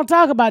 We ain't gonna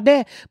talk about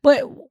that.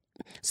 But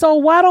so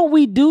why don't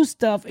we do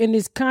stuff in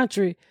this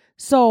country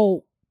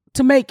so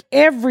to make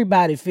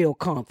everybody feel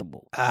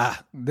comfortable?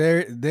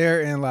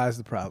 Therein lies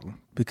the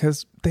problem,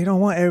 because they don't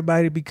want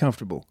everybody to be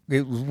comfortable.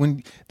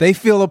 When they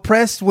feel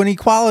oppressed when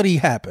equality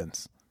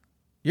happens,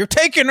 you're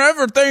taking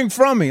everything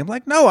from me. I'm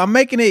like, no, I'm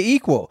making it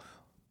equal.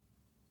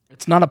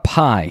 It's not a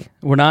pie.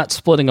 We're not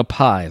splitting a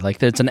pie.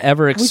 Like, it's an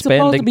ever expanding.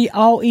 We're supposed to be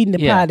all eating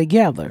the pie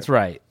together. That's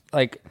right.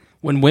 Like,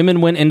 when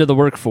women went into the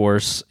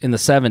workforce in the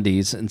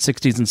 70s and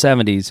 60s and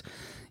 70s,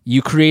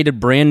 you created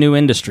brand new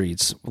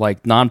industries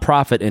like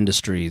nonprofit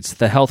industries,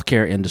 the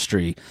healthcare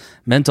industry,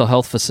 mental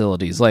health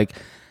facilities. Like,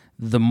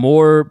 the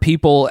more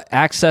people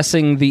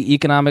accessing the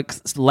economic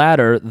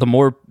ladder, the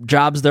more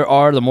jobs there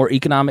are, the more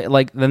economic.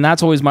 Like, then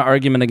that's always my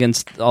argument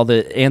against all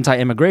the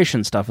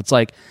anti-immigration stuff. It's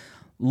like,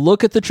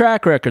 look at the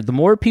track record. The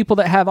more people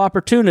that have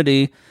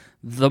opportunity,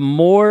 the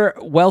more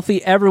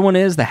wealthy everyone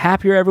is, the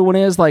happier everyone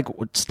is. Like,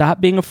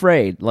 stop being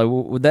afraid.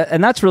 Like that,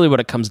 and that's really what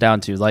it comes down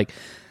to. Like,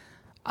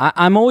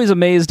 I'm always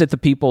amazed at the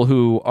people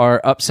who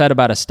are upset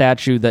about a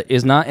statue that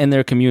is not in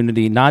their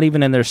community, not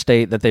even in their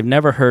state, that they've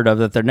never heard of,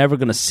 that they're never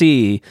going to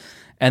see,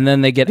 and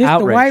then they get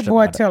outraged. The white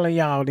boy about telling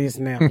y'all this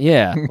now.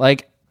 Yeah,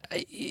 like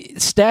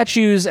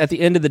statues at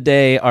the end of the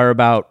day are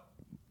about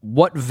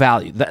what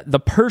value. The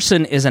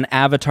person is an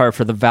avatar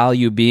for the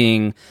value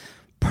being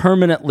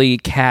permanently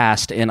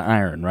cast in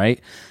iron,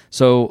 right?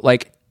 So,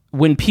 like,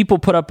 when people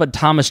put up a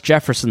Thomas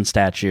Jefferson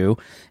statue,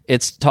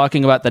 it's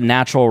talking about the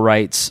natural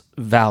rights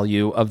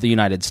value of the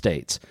United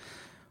States.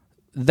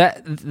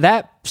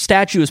 That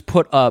statue is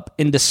put up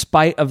in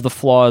despite of the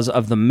flaws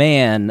of the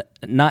man,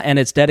 and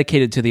it's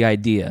dedicated to the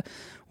idea.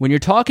 When you're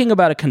talking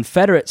about a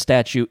Confederate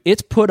statue,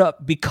 it's put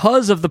up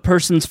because of the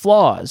person's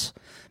flaws,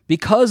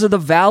 because of the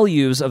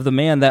values of the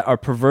man that are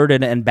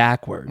perverted and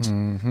backwards.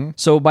 Mm-hmm.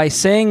 So by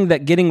saying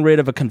that getting rid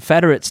of a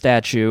Confederate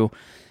statue,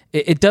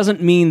 it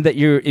doesn't mean that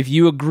if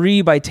you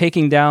agree by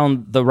taking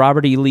down the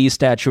Robert E. Lee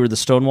statue or the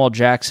Stonewall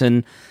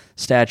Jackson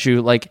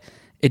statue, like,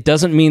 it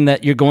doesn't mean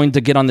that you're going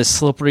to get on this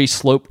slippery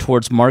slope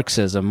towards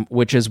Marxism,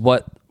 which is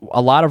what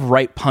a lot of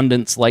right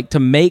pundits like to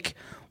make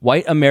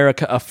white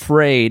America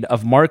afraid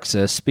of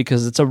Marxists,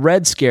 because it's a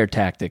Red Scare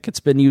tactic. It's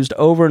been used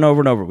over and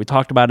over and over. We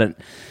talked about it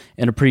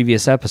in a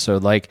previous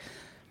episode. Like,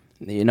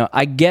 you know,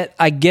 I get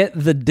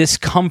the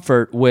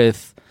discomfort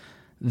with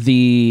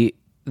the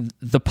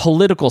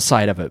political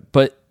side of it,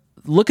 but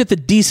look at the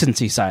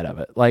decency side of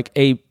it. Like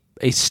a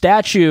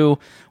statue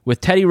with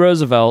Teddy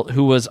Roosevelt,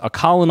 who was a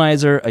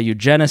colonizer, a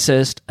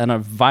eugenicist, and a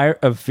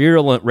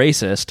virulent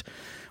racist,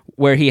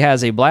 where he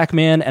has a black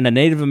man and a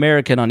Native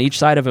American on each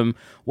side of him.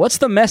 What's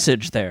the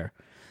message there?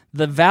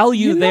 The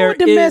value there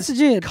is message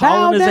is.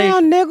 Bow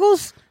down,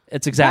 niggas.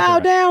 It's exactly bow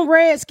right. down,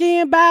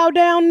 redskin. Bow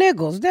down,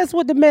 niggas. That's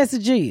what the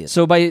message is.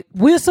 So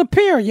we're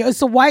superior.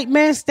 It's a white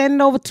man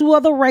standing over two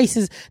other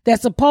races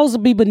that's supposed to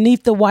be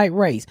beneath the white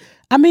race.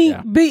 I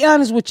mean, Be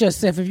honest with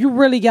yourself. If you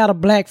really got a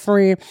black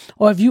friend,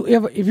 or if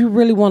you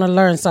really want to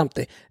learn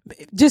something,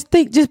 just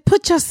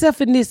put yourself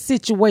in this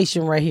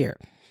situation right here.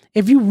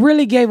 If you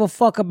really gave a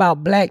fuck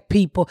about black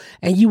people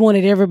and you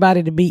wanted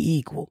everybody to be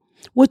equal,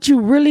 would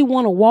you really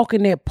want to walk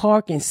in that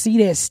park and see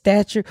that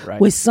statue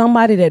with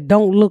somebody that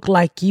don't look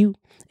like you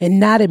and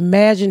not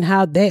imagine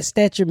how that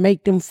statue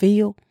make them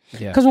feel?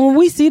 Because when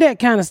we see that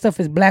kind of stuff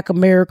as Black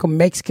America,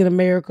 Mexican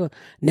America,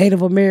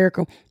 Native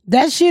America,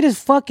 that shit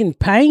is fucking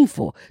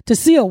painful. To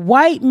see a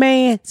white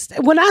man,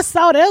 when I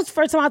saw that was the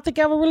first time I think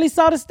I ever really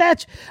saw the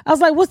statue. I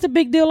was like, what's the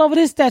big deal over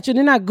this statue? And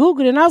then I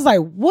Googled it and I was like,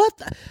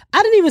 what?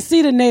 I didn't even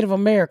see the Native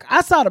America.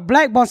 I saw the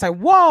black bones like,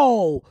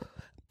 whoa.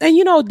 And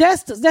you know,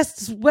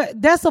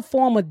 that's a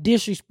form of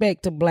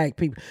disrespect to black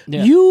people.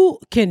 Yeah. You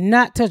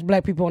cannot touch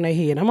black people on their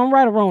head. Am I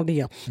right or wrong,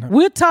 DM? No.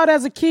 We're taught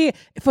as a kid,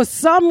 for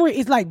some reason,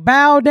 it's like,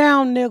 bow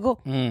down,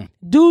 nigga.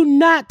 Do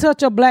not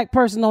touch a black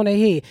person on their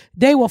head.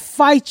 They will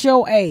fight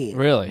your ass.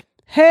 Really?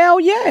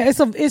 Hell yeah.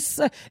 It's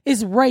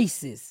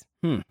racist.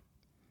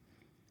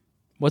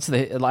 What's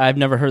I've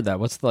never heard that.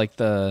 What's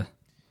the...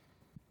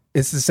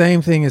 It's the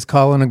same thing as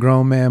calling a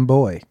grown man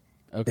boy.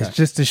 Okay. It's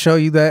just to show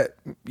you that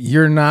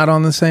you're not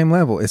on the same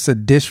level. It's a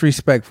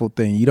disrespectful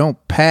thing. You don't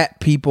pat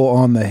people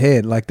on the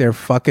head like they're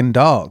fucking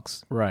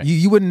dogs. Right.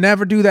 You would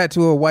never do that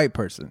to a white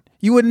person.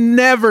 You would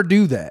never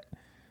do that.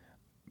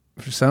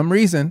 For some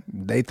reason,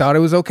 they thought it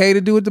was okay to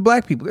do it to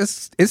black people.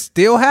 It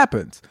still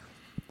happens.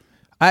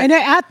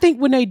 I think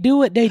when they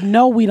do it, they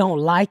know we don't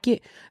like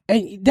it.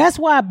 And that's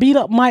why I beat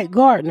up Mike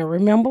Gardner,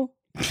 remember?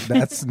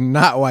 That's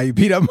not why you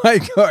beat up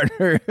Mike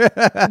Gardner.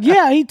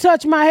 Yeah, he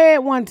touched my head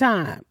one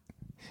time.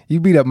 You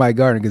beat up Mike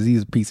Gardner because he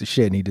was a piece of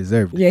shit and he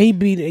deserved it. Yeah, he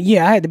beat it.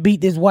 Yeah, I had to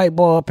beat this white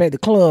boy up at the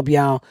club,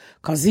 y'all,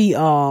 because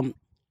that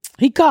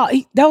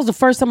was the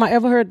first time I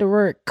ever heard the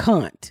word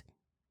cunt.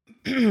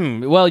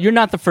 Well, you're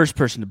not the first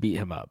person to beat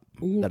him up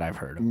that I've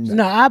heard of.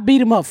 No, I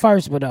beat him up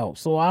first, but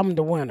so I'm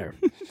the winner.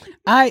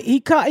 He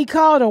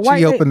called a white.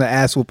 She opened the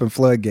ass whooping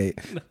floodgate.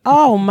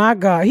 Oh my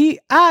God,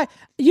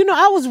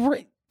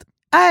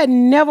 I had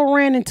never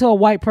ran into a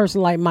white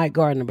person like Mike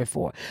Gardner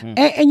before.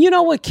 And you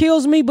know what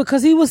kills me?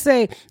 Because he would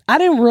say, I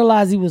didn't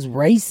realize he was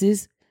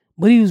racist,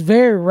 but he was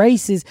very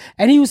racist.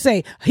 And he would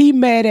say he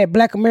mad at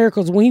black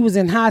Americans when he was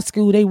in high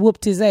school, they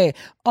whooped his ass.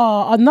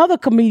 Another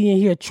comedian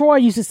here, Troy,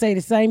 used to say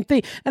the same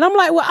thing. And I'm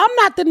like, well, I'm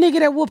not the nigga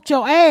that whooped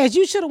your ass.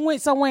 You should have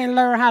went somewhere and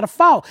learned how to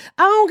fall.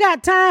 I don't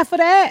got time for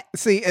that.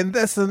 See, and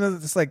that's another,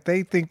 it's like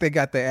they think they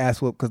got their ass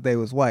whooped because they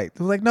was white.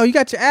 They're like, no, you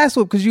got your ass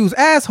whooped because you was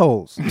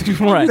assholes.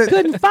 Right. You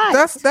couldn't fight.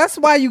 That's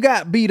why you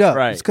got beat up.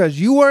 Right. It's because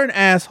you were an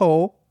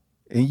asshole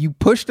and you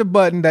pushed a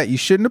button that you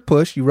shouldn't have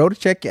pushed. You wrote a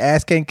check your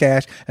ass can't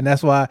cash, and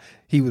that's why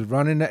he was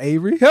running to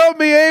Avery. Help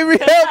me, Avery,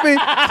 help me.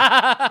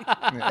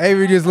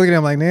 Avery just looking at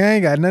him like, nah, I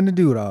ain't got nothing to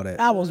do with all that.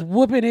 I was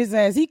whooping his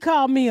ass. He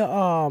called me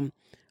ignorant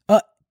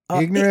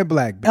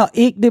black bitch.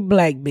 Ignorant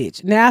black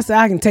bitch. Now I said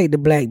I can take the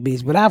black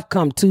bitch, but I've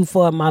come too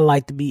far in my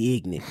life to be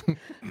ignorant.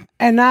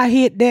 And I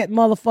hit that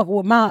motherfucker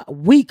with my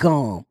weak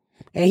arm,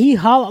 and he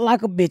hollered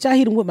like a bitch. I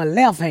hit him with my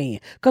left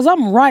hand because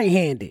I'm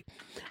right-handed.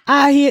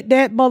 I hit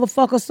that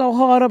motherfucker so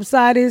hard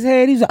upside his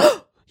head. He's like,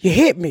 oh, you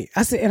hit me.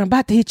 I said, and I'm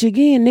about to hit you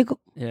again, nigga.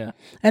 Yeah.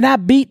 And I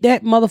beat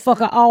that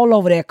motherfucker all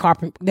over that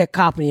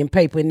copy and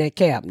paper in that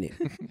cabinet.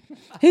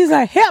 He's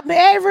like, help me,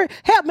 Avery.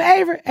 Help me,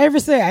 Avery. Avery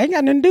said, I ain't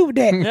got nothing to do with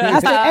that. I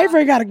said,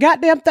 Avery got a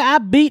goddamn thing. I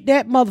beat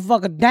that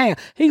motherfucker down.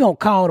 He gonna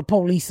call the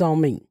police on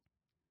me.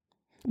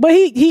 But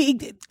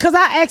because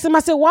I asked him,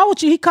 I said, why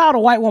would you? He called a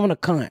white woman a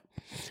cunt.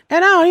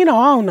 And I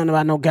don't know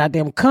about no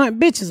goddamn cunt.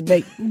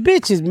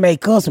 Bitches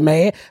make us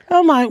mad.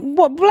 I'm like,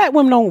 what? Black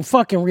women don't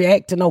fucking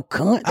react to no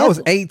cunt. I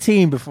was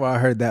 18 before I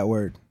heard that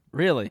word.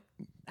 Really?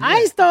 I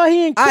ain't started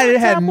hearing cunt. I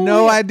had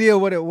no idea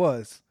what it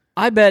was.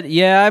 I bet,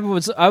 yeah,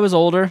 I was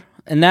older.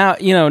 And now,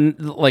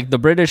 like the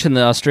British and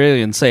the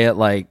Australians say it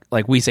like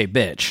we say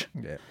bitch.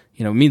 Yeah.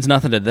 It means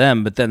nothing to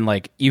them, but then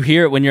like you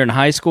hear it when you're in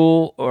high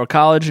school or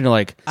college and you're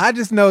like... I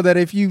just know that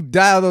if you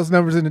dial those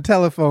numbers in the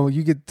telephone,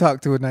 you get to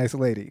talk to a nice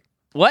lady.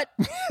 What?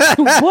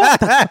 What?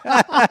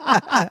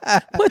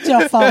 Put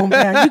your phone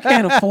down. You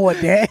can't afford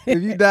that.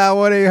 If you dial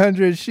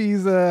 1-800,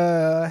 she's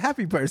a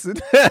happy person.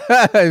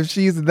 If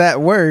she's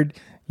that word,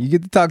 you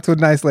get to talk to a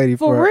nice lady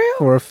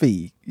for a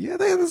fee. Yeah,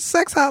 the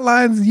sex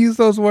hotlines use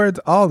those words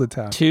all the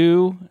time.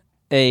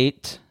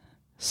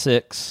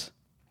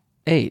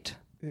 2868.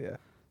 Yeah.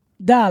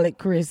 Dial it,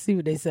 Chris. See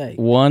what they say.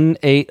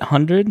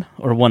 1-800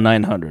 or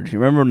 1-900. You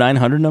remember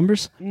 900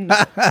 numbers?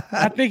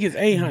 I think it's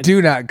 800.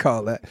 Do not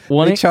call that.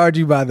 They charge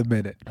you by the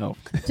minute. Oh.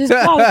 Just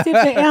call it, see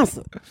if they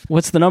answer.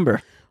 What's the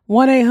number?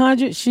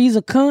 1-800, she's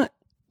a cunt.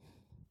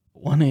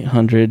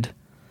 1-800,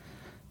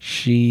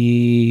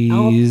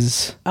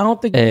 she's I don't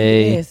think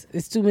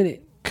it's 2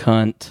 minutes.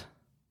 Cunt.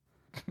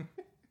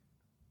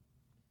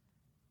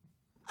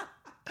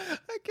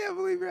 I can't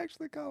believe you're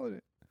actually calling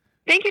it.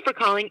 Thank you for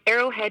calling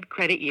Arrowhead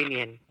Credit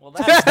Union. Well,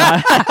 that's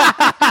not...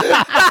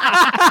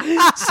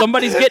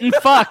 Somebody's getting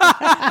fucked.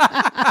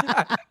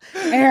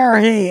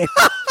 Arrowhead.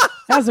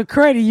 That's a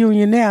credit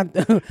union now.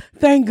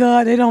 Thank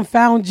God they don't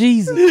found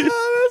Jesus.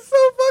 Oh, that's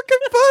so fucking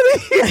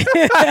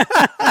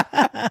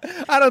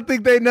funny. I don't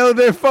think they know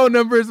their phone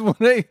number is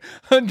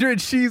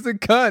 1-800 she's a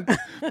cunt.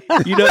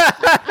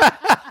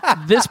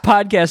 This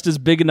podcast is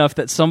big enough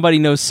that somebody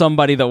knows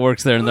somebody that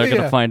works there and they're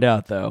going to find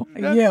out, though.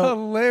 That's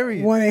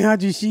hilarious.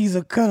 1-800 she's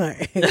a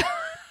cunt.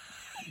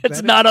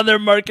 It's not on their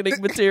marketing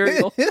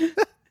material.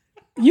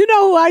 You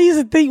know who I used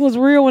to think was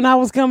real when I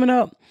was coming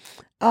up?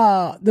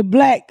 the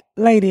black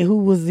lady who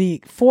was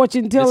the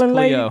fortune telling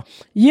lady. Cleo.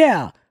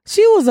 Yeah.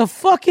 She was a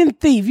fucking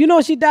thief. You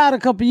know, she died a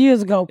couple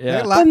years ago.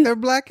 Yeah. They locked their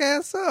black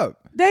ass up.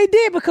 They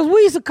did because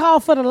we used to call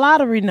for the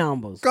lottery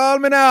numbers. Call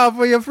me now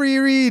for your free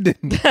reading.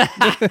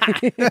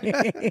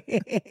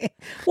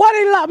 Why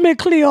they lock me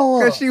Cleo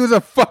up? Because she was a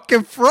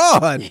fucking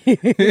fraud.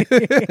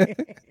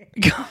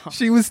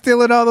 She was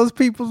stealing all those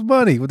people's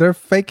money with her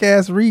fake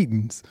ass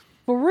readings.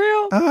 For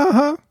real?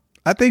 Uh-huh.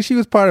 I think she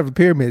was part of a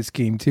pyramid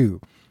scheme too.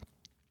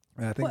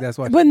 I think that's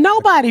why. But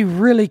nobody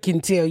really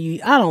can tell you.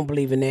 I don't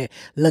believe in that.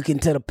 Look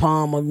into the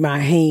palm of my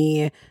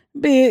hand.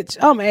 Bitch,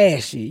 I'm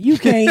ashy. You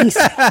can't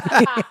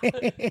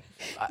see.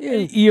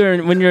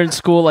 When you're in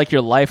school, like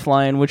your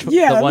lifeline, which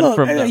the one look,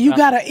 from the, you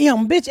got an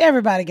M. Bitch,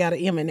 everybody got an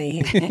M in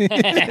their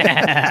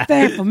hand.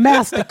 Stand for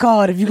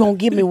MasterCard if you going to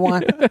give me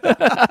one.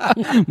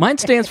 mine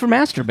stands for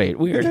masturbate.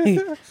 Weird.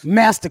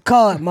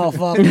 MasterCard,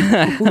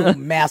 motherfucker.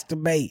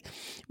 Masturbate.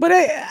 But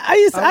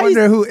I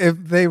wonder who, if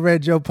they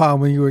read your palm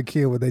when you were a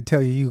kid, would they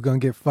tell you were going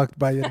to get fucked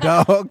by your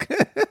dog?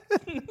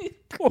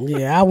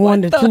 Yeah, I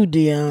wonder too,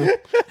 Dion.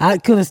 I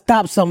could have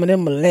stopped some of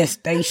them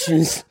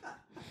molestations.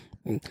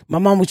 My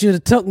mama should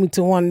have took me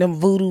to one of them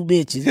voodoo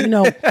bitches. You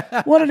know,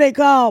 what are they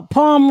called?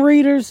 Palm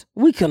readers?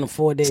 We couldn't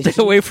afford that shit.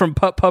 Stay away from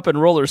pup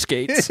and roller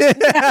skates.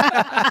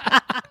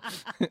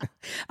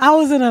 I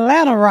was in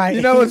Atlanta, right?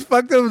 You know what's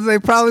fucked up is they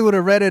probably would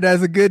have read it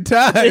as a good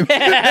time.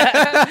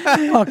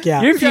 Fuck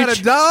yeah. You got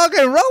a dog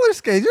and roller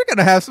skates. You're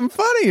gonna have some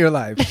fun in your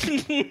life.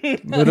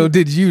 Little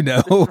did you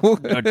know.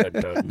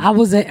 I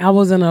was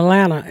in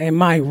Atlanta, and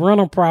my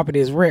rental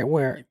property is right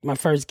where my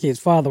first kid's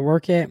father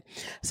worked at.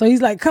 So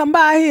he's like, "Come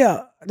by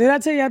here." Did I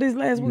tell y'all this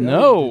last week?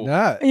 No.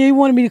 Not. He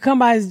wanted me to come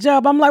by his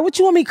job. I'm like, what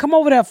you want me to come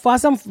over there for? I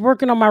said, I'm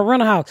working on my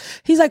rental house.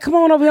 He's like, come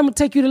on over here. I'm going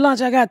to take you to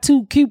lunch. I got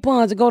 2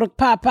 coupons to go to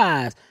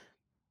Popeyes.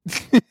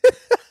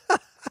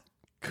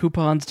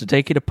 Coupons to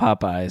take you to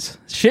Popeyes.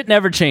 Shit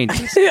never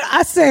changes.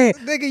 I said,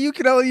 Nigga, you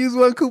can only use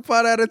one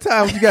coupon at a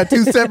time. You got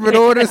 2 separate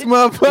orders,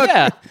 motherfucker.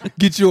 Yeah.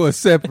 Get yours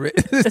separate.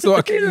 So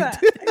I can I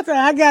said,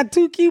 I got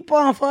 2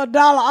 coupons for $1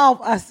 off.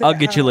 I said, I'll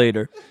get you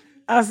later.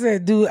 I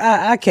said, dude,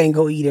 I can't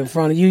go eat in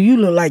front of you. You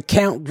look like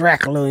Count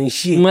Dracula and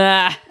shit.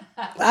 Nah.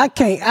 I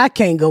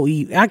can't go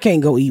eat. I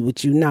can't go eat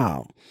with you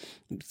now.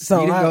 So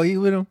you didn't go eat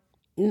with him?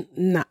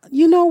 Nah.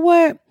 You know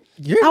what?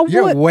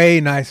 You're way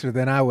nicer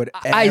than I would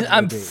ever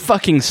I'm be.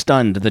 fucking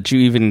stunned that you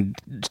even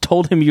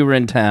told him you were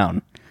in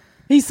town.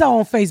 He saw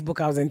on Facebook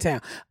I was in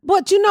town.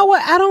 But you know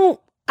what?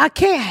 I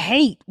can't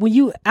hate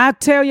when I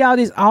tell y'all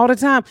this all the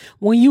time.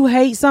 When you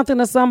hate something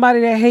or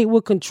somebody, that hate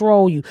will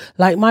control you.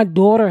 Like my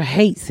daughter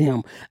hates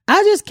him.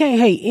 I just can't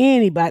hate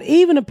anybody.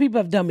 Even the people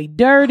have done me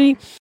dirty.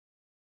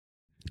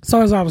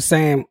 So as I was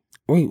saying,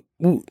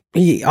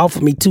 he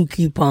offered me 2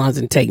 coupons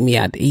and take me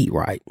out to eat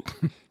right.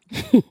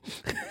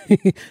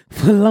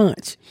 For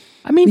lunch.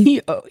 I mean,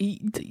 he owes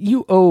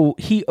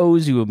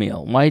you a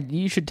meal. Why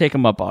you should take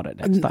him up on it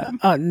next time?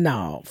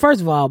 No.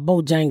 First of all,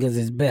 Bojangles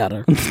is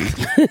better.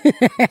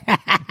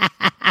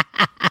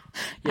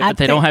 Yeah, but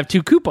they don't have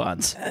 2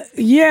 coupons.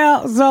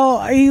 Yeah, so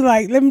he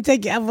like, let me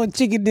take you out for a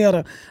chicken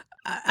dinner.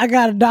 I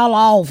got $1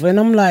 off, and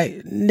I'm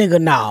like, nigga,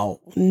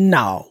 no.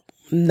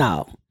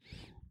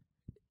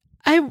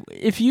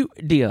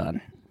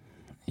 Dion,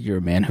 you're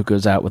a man who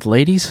goes out with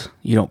ladies.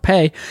 You don't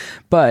pay,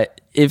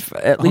 but if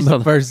at least on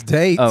the first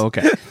date. Oh,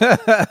 okay.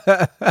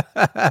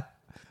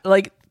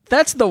 Like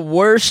that's the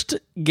worst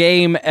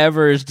game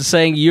ever. Is to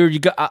saying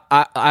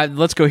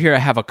let's go here. I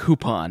have a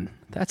coupon.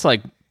 That's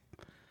like.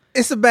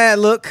 It's a bad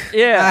look.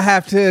 Yeah. I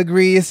have to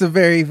agree. It's a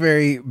very,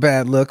 very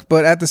bad look.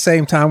 But at the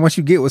same time, once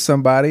you get with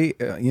somebody,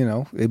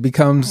 it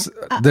becomes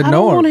the norm. I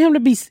don't want him to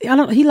be.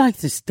 He likes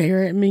to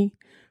stare at me,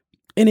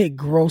 and it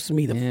grosses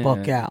me the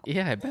fuck out.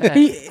 Yeah, I bet.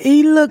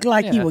 He looked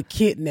like he would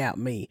kidnap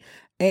me,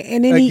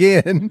 and then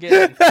Again.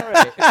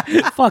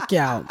 fuck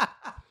y'all.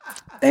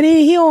 And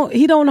then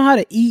he don't know how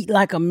to eat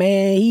like a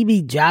man. He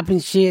be dropping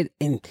shit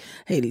and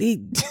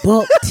he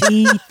buck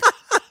teeth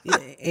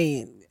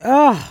and.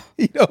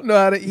 You don't know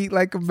how to eat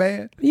like a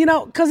man.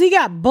 Because he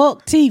got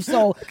buck teeth.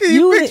 So Can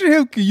you picture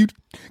him? Can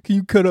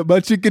you cut up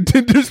my chicken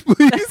tenders,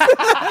 please?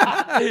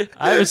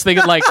 I was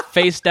thinking like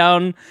face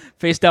down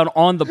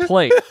on the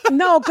plate.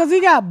 No, because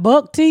he got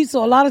buck teeth.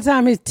 So a lot of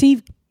time his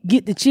teeth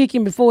get the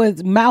chicken before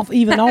his mouth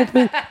even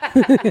open.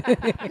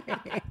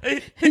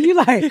 You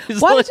like,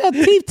 why don't your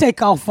teeth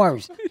take off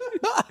first?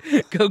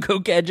 Go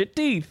gadget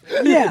teeth.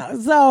 Yeah,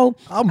 so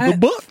I'm the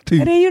buck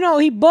teeth. And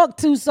then he buck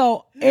too,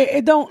 so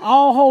it don't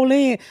all hold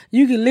in.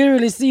 You can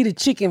literally see the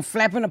chicken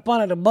flapping up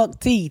under the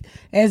buck teeth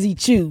as he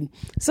chew.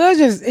 So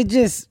it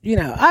just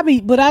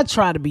but I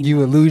try to be. You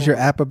would lose your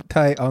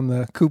appetite on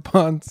the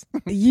coupons.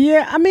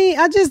 Yeah, I mean,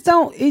 I just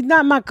don't. It's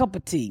not my cup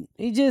of tea.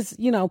 It just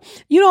a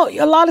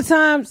lot of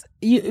times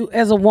you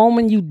as a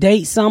woman you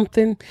date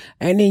something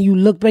and then you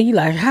look back, you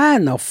like, how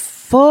in the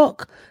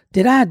fuck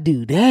did I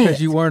do that?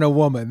 Because you weren't a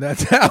woman.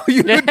 That's how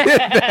you did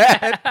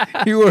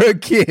that. You were a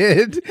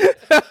kid.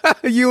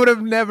 You would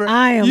have never.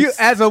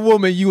 As a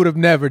woman, you would have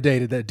never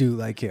dated that dude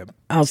like him.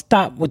 I'll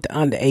stop with the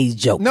underage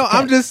joke. No,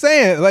 I'm just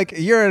saying, like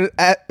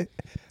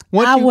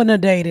I wouldn't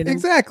have dated him.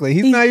 Exactly.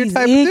 He's not your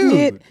type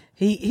ignorant. of dude.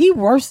 He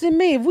worse than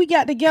me. If we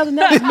got together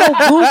now, there's no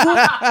Google.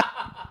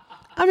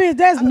 I mean, if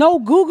there's no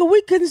Google,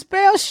 we couldn't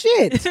spell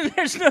shit.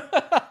 There's no.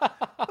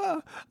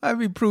 I'd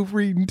be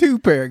proofreading 2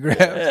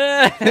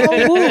 paragraphs.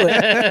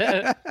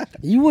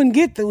 You wouldn't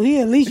get through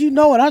here. At least you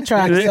know what I'm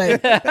trying to say.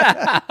 Like,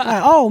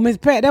 oh, Miss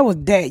Pat, that was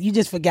dat. You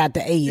just forgot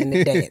the A in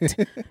the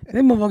dat.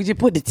 Them motherfuckers just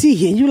put the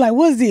T in. You like,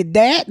 what is it,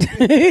 dat?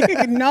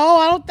 No,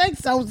 I don't think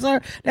so,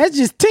 sir. That's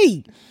just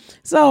T.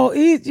 So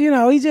he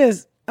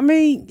just, I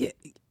mean,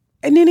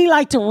 and then he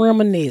like to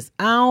reminisce.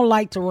 I don't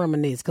like to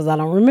reminisce because I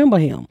don't remember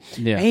him.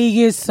 Yeah. And he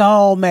gets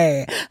so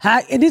mad.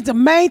 And it's the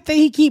main thing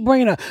he keep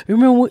bringing up.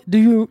 Remember? Do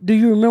you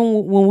remember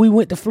when we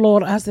went to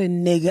Florida? I said,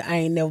 nigga, I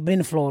ain't never been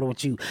to Florida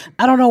with you.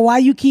 I don't know why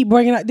you keep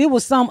bringing up. There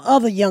was some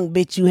other young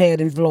bitch you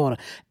had in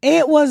Florida.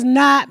 It was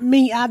not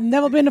me. I've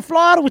never been to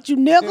Florida with you,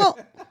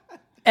 nigga.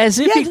 As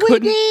if he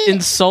couldn't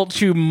insult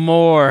you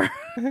more.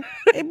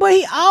 But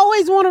he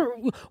always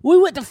we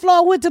went to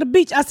Florida, went to the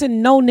beach. I said,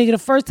 no, nigga, the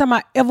first time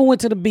I ever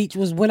went to the beach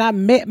was when I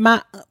met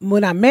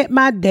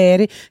my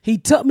daddy. He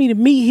took me to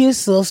meet his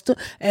sister,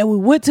 and we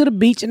went to the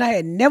beach, and I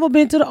had never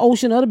been to the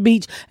ocean or the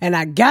beach, and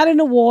I got in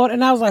the water,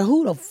 and I was like,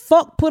 who the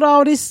fuck put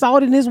all this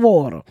salt in this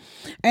water?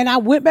 And I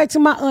went back to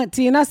my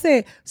auntie, and I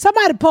said,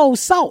 somebody poured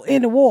salt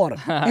in the water.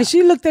 And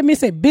she looked at me and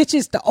said, bitch,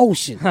 it's the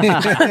ocean.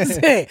 I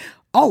said,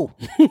 oh,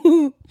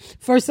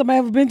 first time I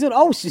ever been to the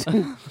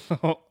ocean.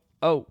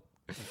 Oh.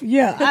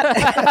 Yeah.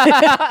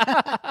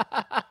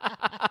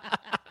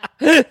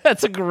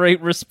 That's a great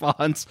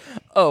response.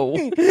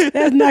 Oh.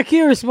 That's not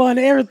Kira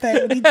responding to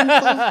everything. He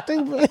just so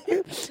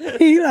stupid.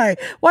 He like,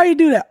 why you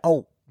do that?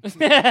 Oh.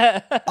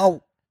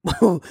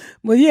 Oh.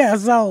 But yeah,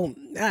 so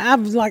I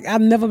was like,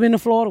 I've never been to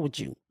Florida with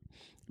you.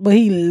 But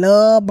he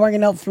loved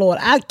bringing up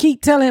Florida. I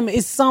keep telling him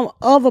it's some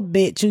other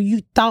bitch who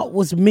you thought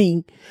was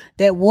me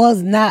that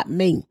was not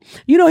me.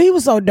 You know, he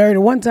was so dirty.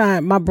 One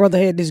time, my brother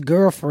had this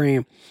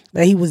girlfriend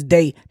that he was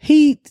dating.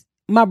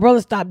 My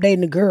brother stopped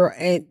dating the girl,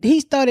 and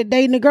he started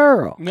dating the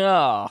girl.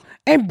 No.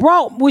 And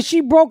when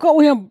she broke up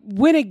with him,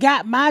 when it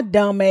got my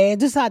dumb ass,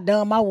 this how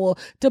dumb I was,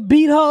 to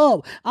beat her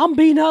up. I'm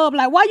beating her up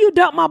like, why you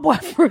dump my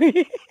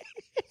boyfriend?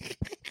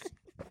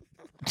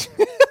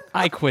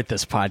 I quit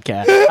this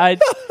podcast.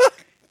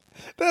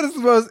 That is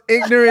the most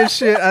ignorant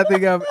shit I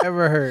think I've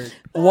ever heard.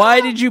 Why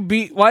did you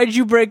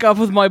break up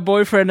with my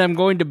boyfriend? I'm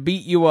going to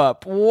beat you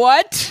up.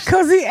 What?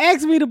 Because he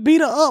asked me to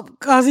beat her up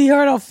because he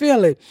hurt her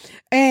feeling.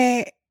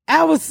 And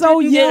I was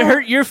so young. Did it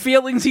hurt your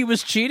feelings he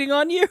was cheating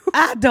on you?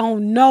 I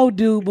don't know,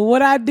 dude. But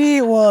what I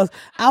did was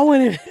I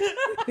went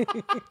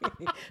and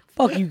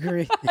fuck you,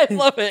 Chris. I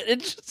love it.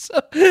 It's just so...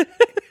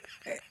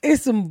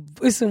 It's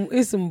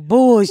some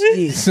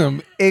bullshit.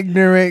 Some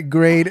ignorant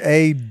grade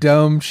A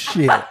dumb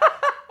shit.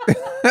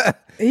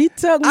 He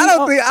took me.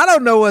 I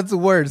don't know what's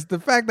worse. The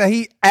fact that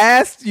he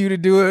asked you to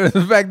do it or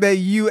the fact that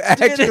you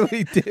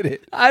actually did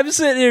it. I'm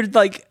sitting here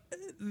like,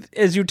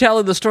 as you're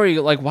telling the story,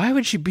 you're like, why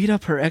would she beat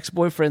up her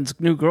ex-boyfriend's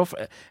new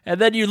girlfriend?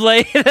 And then you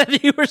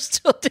you were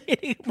still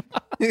dating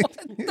him.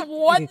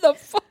 What the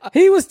fuck?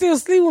 He was still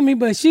sleeping with me,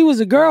 but she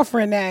was a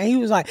girlfriend now. And he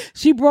was like,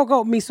 she broke up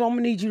with me, so I'm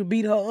going to need you to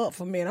beat her up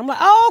for me. And I'm like,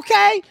 oh,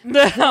 okay.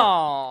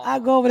 No. I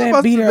go over there That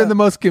and beat must have her been the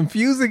most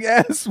confusing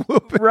ass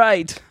whooping.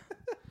 Right.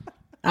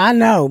 I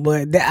know,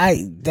 but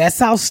that's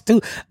how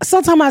stupid.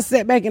 Sometimes I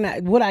sit back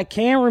and what I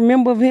can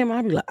remember of him,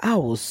 I be like, I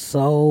was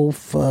so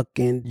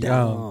fucking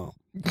dumb.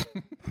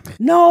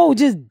 No,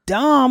 just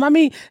dumb. I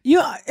mean,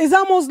 it's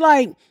almost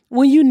like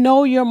when you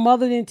know your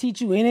mother didn't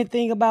teach you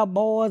anything about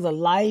boys or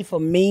life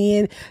or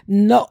men,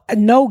 no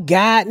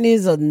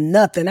guidance or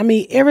nothing. I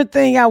mean,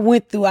 everything I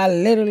went through, I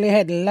literally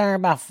had to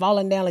learn by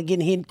falling down and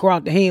getting hit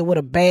across the head with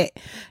a bat.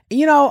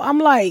 You know, I'm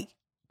like,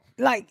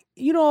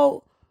 you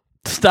know.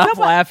 Stop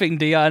laughing,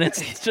 Dion.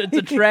 It's a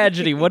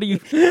tragedy. What do you?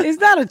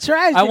 It's not a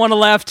tragedy. I want to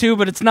laugh too,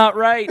 but it's not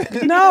right.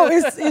 No,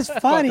 it's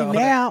funny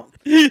now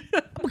because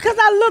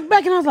I look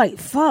back and I was like,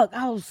 "Fuck,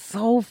 I was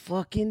so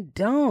fucking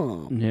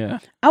dumb." Yeah,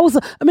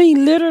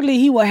 literally,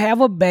 he would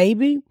have a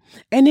baby,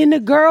 and then the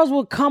girls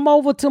would come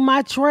over to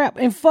my trap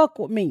and fuck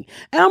with me,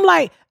 and I'm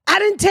like, I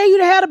didn't tell you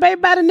to have a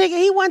baby by the nigga.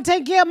 He wasn't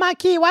taking care of my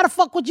kid. Why the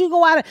fuck would you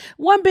go out?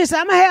 One bitch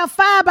said, I'm gonna have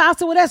 5. But I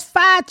said, well, that's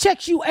 5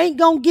 checks you ain't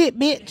gonna get,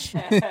 bitch.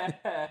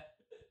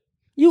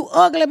 You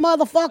ugly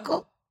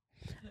motherfucker.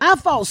 I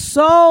fought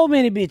so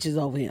many bitches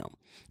over him.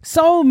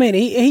 So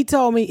many. He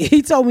told me,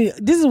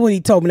 this is what he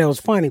told me that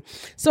was funny.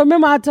 So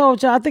remember I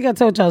told y'all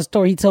a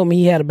story. He told me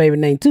he had a baby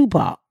named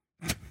Tupac.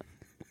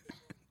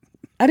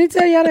 I didn't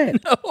tell y'all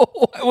that. No,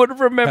 I would have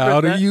remembered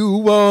How that. do you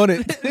want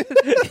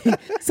it?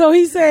 So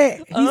he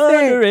said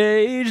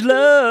underage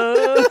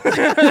love.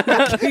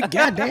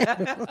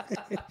 Goddamn.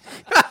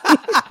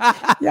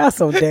 Y'all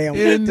so damn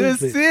In the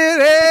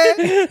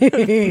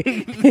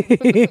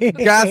city.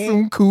 Got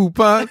some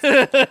coupons.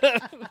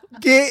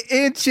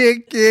 Getting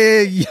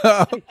chicken,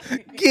 y'all.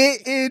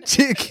 Getting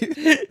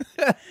chicken.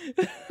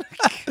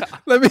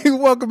 Let me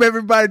welcome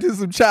everybody to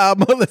some child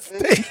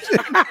molestation.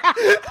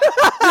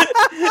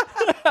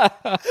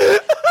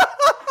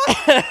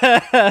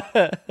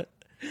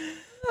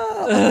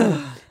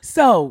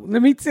 So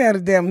let me tell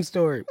the damn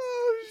story.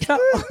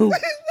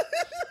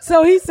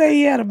 So he said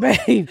he had a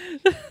baby.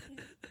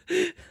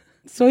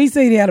 So he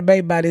said he had a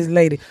baby by this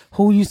lady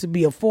who used to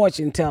be a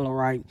fortune teller,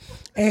 right?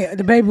 And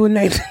the baby was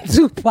named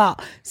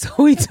Tupac.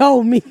 So he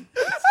told me.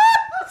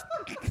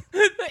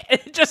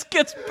 It just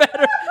gets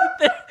better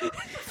than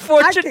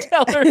fortune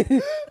teller.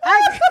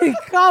 I can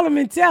call him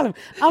and tell him.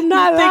 I'm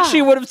not lying. I think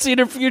she would have seen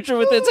her future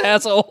with its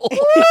asshole.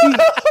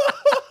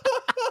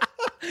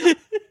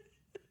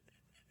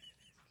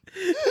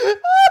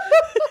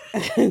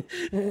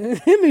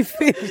 Let me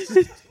finish.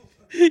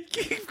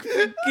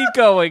 Keep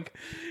going.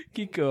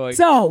 Keep going.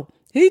 So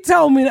he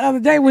told me the other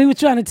day when he was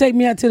trying to take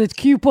me out to the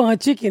coupon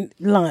chicken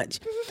lunch.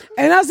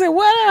 And I said,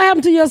 what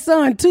happened to your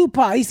son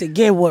Tupac? He said,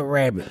 get what,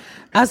 Rabbit?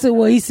 I said,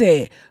 well, he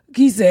said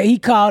he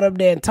called up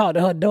there and talked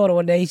to her daughter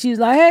one day. She was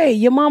like, hey,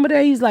 your mama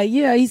there? He's like,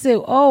 yeah. He said,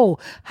 oh,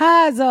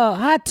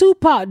 how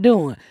Tupac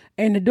doing?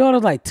 And the daughter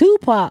was like,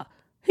 Tupac?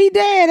 He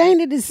dead,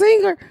 ain't it, the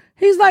singer?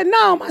 He's like,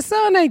 no, my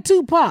son ain't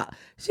Tupac.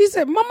 She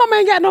said, my mama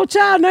ain't got no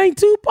child named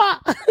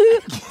Tupac.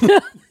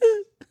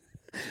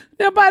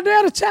 Now, by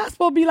now, the child's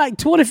supposed to be like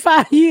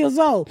 25 years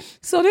old.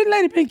 So this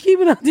lady been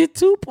keeping up this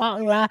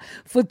Tupac lie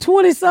for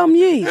 20-something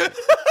years.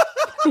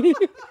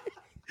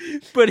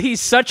 But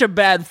he's such a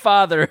bad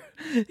father,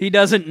 he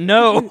doesn't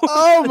know.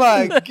 Oh,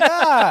 my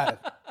God.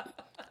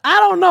 I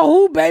don't know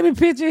who baby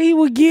picture he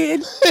was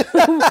getting,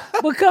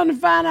 but come to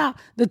find out,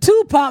 the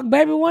Tupac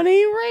baby wasn't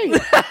even real.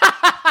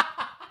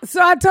 So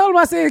I told him,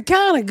 I said, it's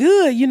kind of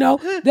good, you know.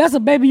 That's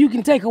a baby you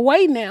can take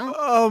away now.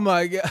 Oh,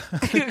 my God.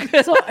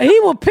 So he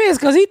was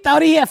pissed because he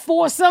thought he had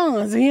 4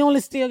 sons and he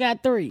only still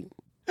got 3.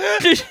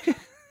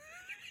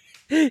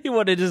 He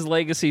wanted his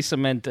legacy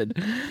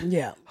cemented.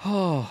 Yeah.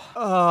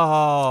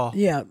 Oh.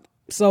 Yeah.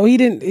 So he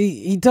didn't,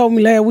 he told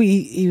me last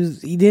week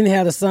he didn't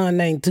have a son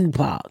named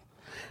Tupac.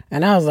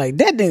 And I was like,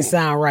 that didn't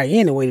sound right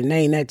anyway to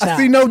name that child. I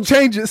see no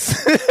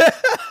changes.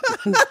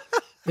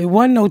 There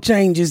wasn't no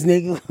changes,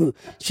 nigga.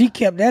 She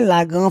kept that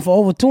lie going for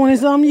over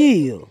 20-something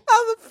years.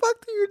 How the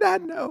fuck do you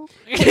not know?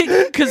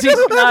 Because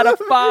he's not a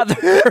father.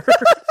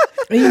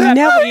 He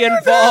never be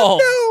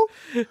involved.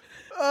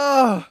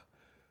 Oh.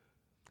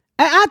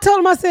 I told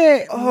him, I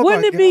said, Oh,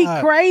 wouldn't my it be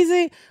God.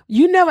 crazy?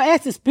 You never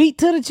asked to speak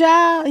to the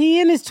child?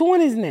 He in his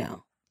 20s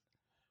now.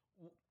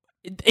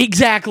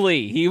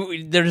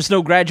 Exactly. There's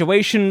no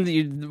graduation.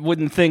 You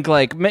wouldn't think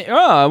like,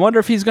 I wonder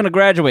if he's going to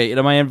graduate.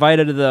 Am I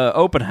invited to the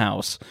open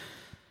house?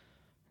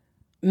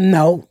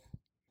 No,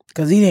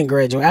 because he didn't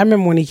graduate. I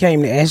remember when he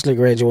came to Ashley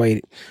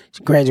graduated.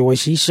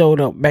 She showed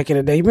up back in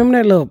the day. Remember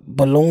that little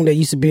balloon that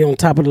used to be on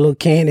top of the little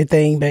candy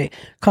thing back?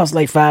 Cost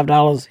like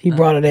 $5. He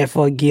brought her that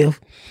for a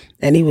gift.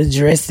 And he was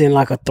dressed in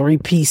like a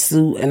 3-piece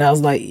suit. And I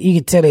was like, you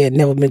could tell they had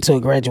never been to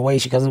a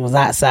graduation because it was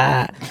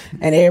outside.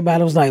 And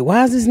everybody was like,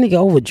 why is this nigga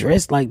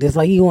overdressed like this?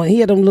 Like he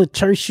had them little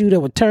church shoe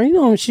that would turn. You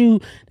know them shoe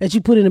that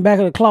you put in the back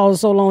of the closet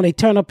so long they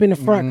turn up in the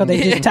front because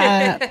they just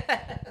tied.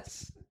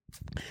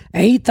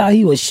 And he thought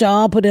he was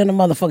sharper than a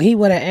motherfucker. He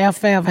wore an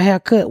alfalfa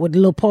haircut with the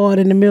little part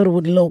in the middle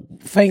with the little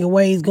finger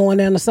waves going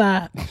down the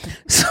side.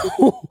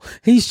 So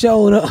he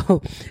showed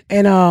up,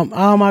 and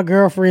all my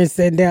girlfriends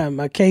sat down.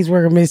 My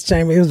caseworker, Miss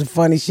Chambers, it was the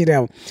funny shit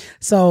ever.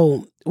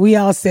 So we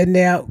all sitting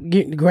there,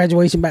 getting the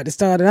graduation about to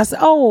start. And I said,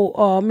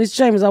 Miss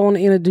Chambers, I want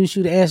to introduce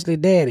you to Ashley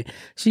Daddy.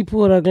 She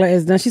pulled her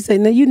glass down. She said,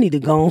 no, you need to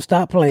go on,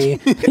 stop playing.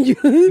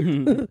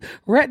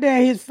 Right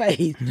there in his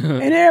face.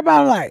 And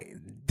everybody like,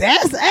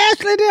 that's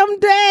Ashley them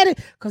daddy,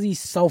 because he's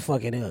so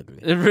fucking ugly.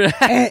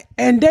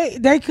 and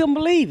they couldn't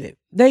believe it.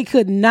 They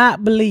could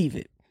not believe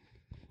it.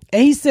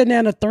 And he's sitting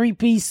there in a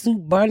 3-piece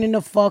suit burning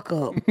the fuck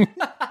up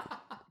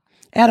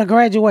at a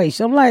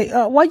graduation. I'm like,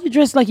 why you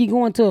dressed like you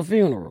going to a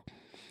funeral?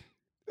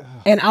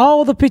 And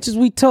all the pictures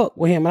we took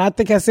with him, and I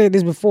think I said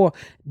this before,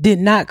 did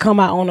not come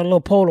out on a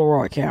little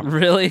Polaroid camera.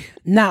 Really?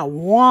 Not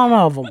one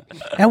of them.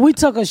 And we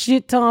took a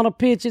shit ton of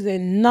pictures,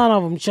 and none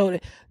of them showed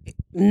it.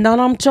 None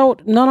of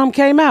them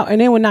came out.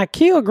 And then when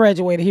Nakil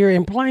graduated here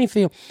in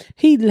Plainfield,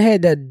 he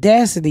had the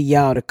audacity,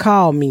 y'all, to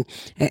call me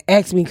and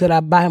ask me could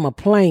I buy him a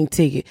plane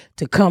ticket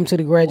to come to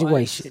the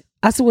graduation. What?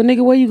 I said, well,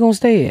 nigga, where you gonna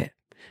stay at?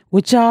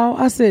 With y'all?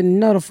 I said,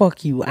 no, the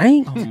fuck you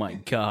ain't. Oh, my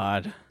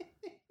God.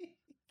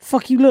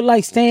 Fuck you look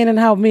like staying in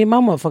the house with me and my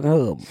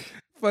motherfucking hub.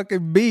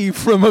 Fucking B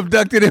from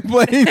Abducted in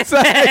Plain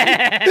Sight.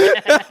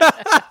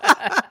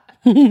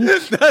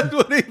 That's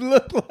what he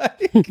looked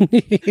like.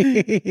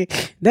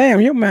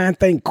 Damn, your mind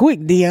think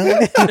quick, Dion.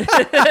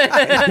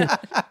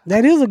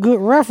 That is a good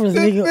reference,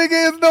 this nigga.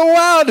 nigga is the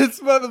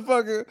wildest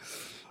motherfucker.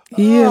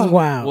 He is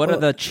wild. What are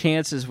the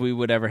chances we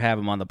would ever have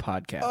him on the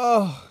podcast?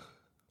 Oh,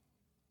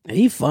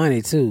 he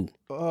funny too.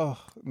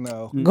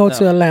 no. Go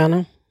to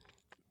Atlanta.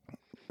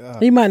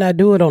 He might not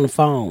do it on the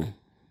phone.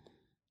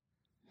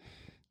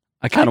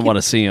 I kind of want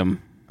to see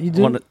him. You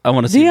do? I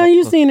want to see Dion, him.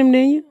 you seen him,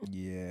 didn't you?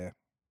 Yeah.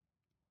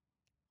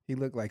 He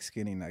looked like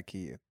skinny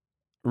Nakil.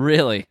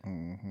 Really?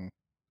 Mm-hmm.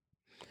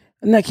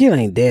 Nakil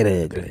ain't that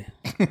ugly.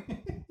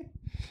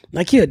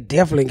 Nakil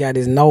definitely got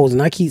his nose,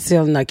 and I keep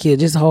telling Nakil,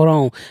 just hold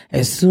on.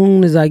 As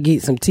soon as I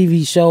get some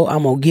TV show,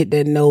 I'm gonna get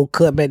that nose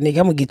cut back, nigga.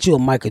 I'm gonna get you a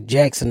Michael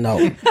Jackson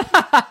nose.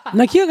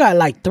 Nakia got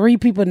like 3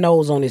 people's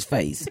nose on his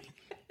face.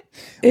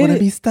 Wanna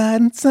be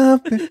starting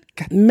something.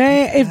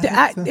 Man,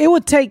 it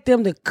would take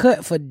them to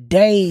cut for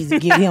days to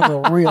get him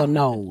a real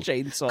nose.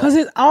 Chainsaw. Because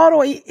it's all the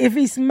way, if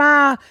he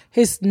smile,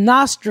 his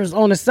nostrils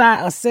on the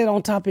side are set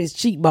on top of his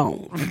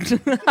cheekbone.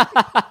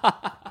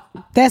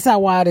 That's how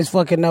wide his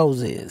fucking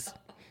nose is.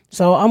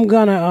 So I'm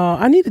gonna,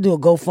 I need to do a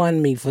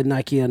GoFundMe for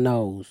Nakia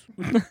nose.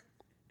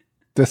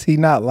 Does he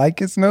not like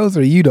his nose,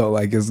 or you don't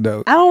like his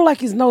nose? I don't like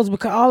his nose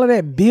because all of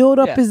that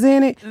buildup is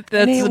in it.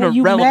 That's an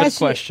irrelevant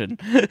question.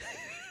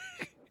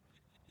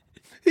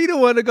 He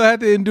don't want to go have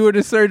to endure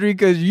the surgery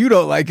because you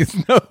don't like his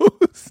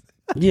nose.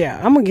 Yeah,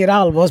 I'm gonna get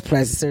all of us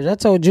plastic surgery. I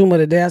told Juma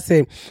today, I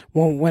said,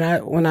 when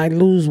I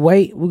lose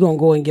weight, we're gonna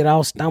go and get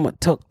our stomach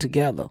tucked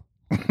together.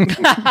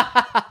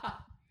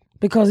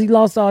 Because he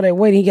lost all that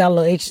weight, he got a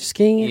little extra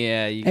skin.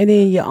 Yeah. And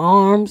then your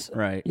arms.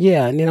 Right.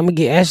 Yeah, and then I'm gonna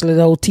get Ashley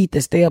those teeth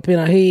that stay up in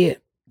her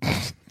head.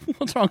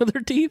 What's wrong with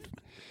her teeth?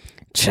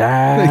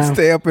 Child. They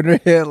stay up in her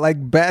head like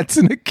bats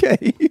in a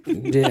cave.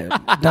 Yeah,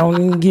 don't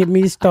even get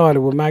me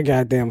started with my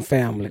goddamn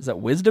family. Is that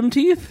wisdom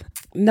teeth?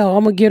 No,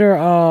 I'm gonna get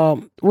her.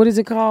 What is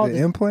it called? The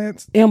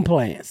implants.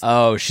 Implants.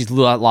 Oh, she's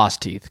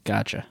lost teeth.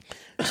 Gotcha.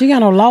 She got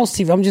no lost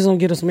teeth. I'm just gonna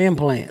get her some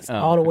implants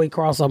all the way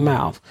across her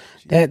mouth.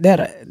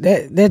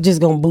 That just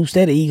gonna boost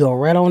that ego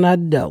right on out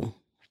the door.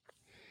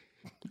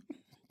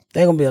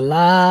 There gonna be a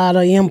lot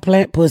of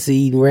implant pussy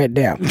eating right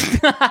there.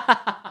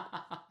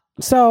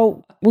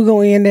 So we're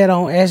gonna end that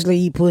on Ashley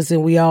Eat Pussy,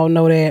 and we all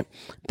know that.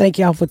 Thank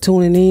y'all for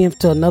tuning in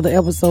to another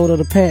episode of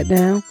the Pat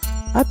Down.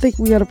 I think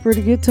we had a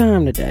pretty good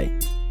time today.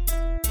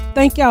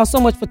 Thank y'all so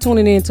much for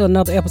tuning in to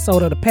another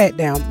episode of the Pat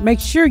Down. Make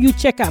sure you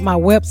check out my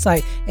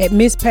website at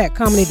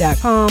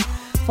misspatcomedy.com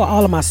for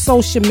all of my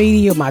social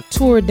media, my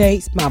tour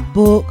dates, my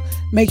book.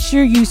 Make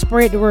sure you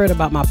spread the word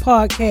about my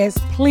podcast.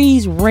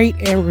 Please rate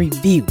and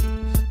review.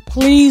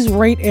 Please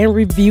rate and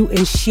review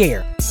and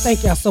share.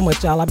 Thank y'all so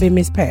much, y'all. I've been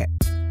Miss Pat.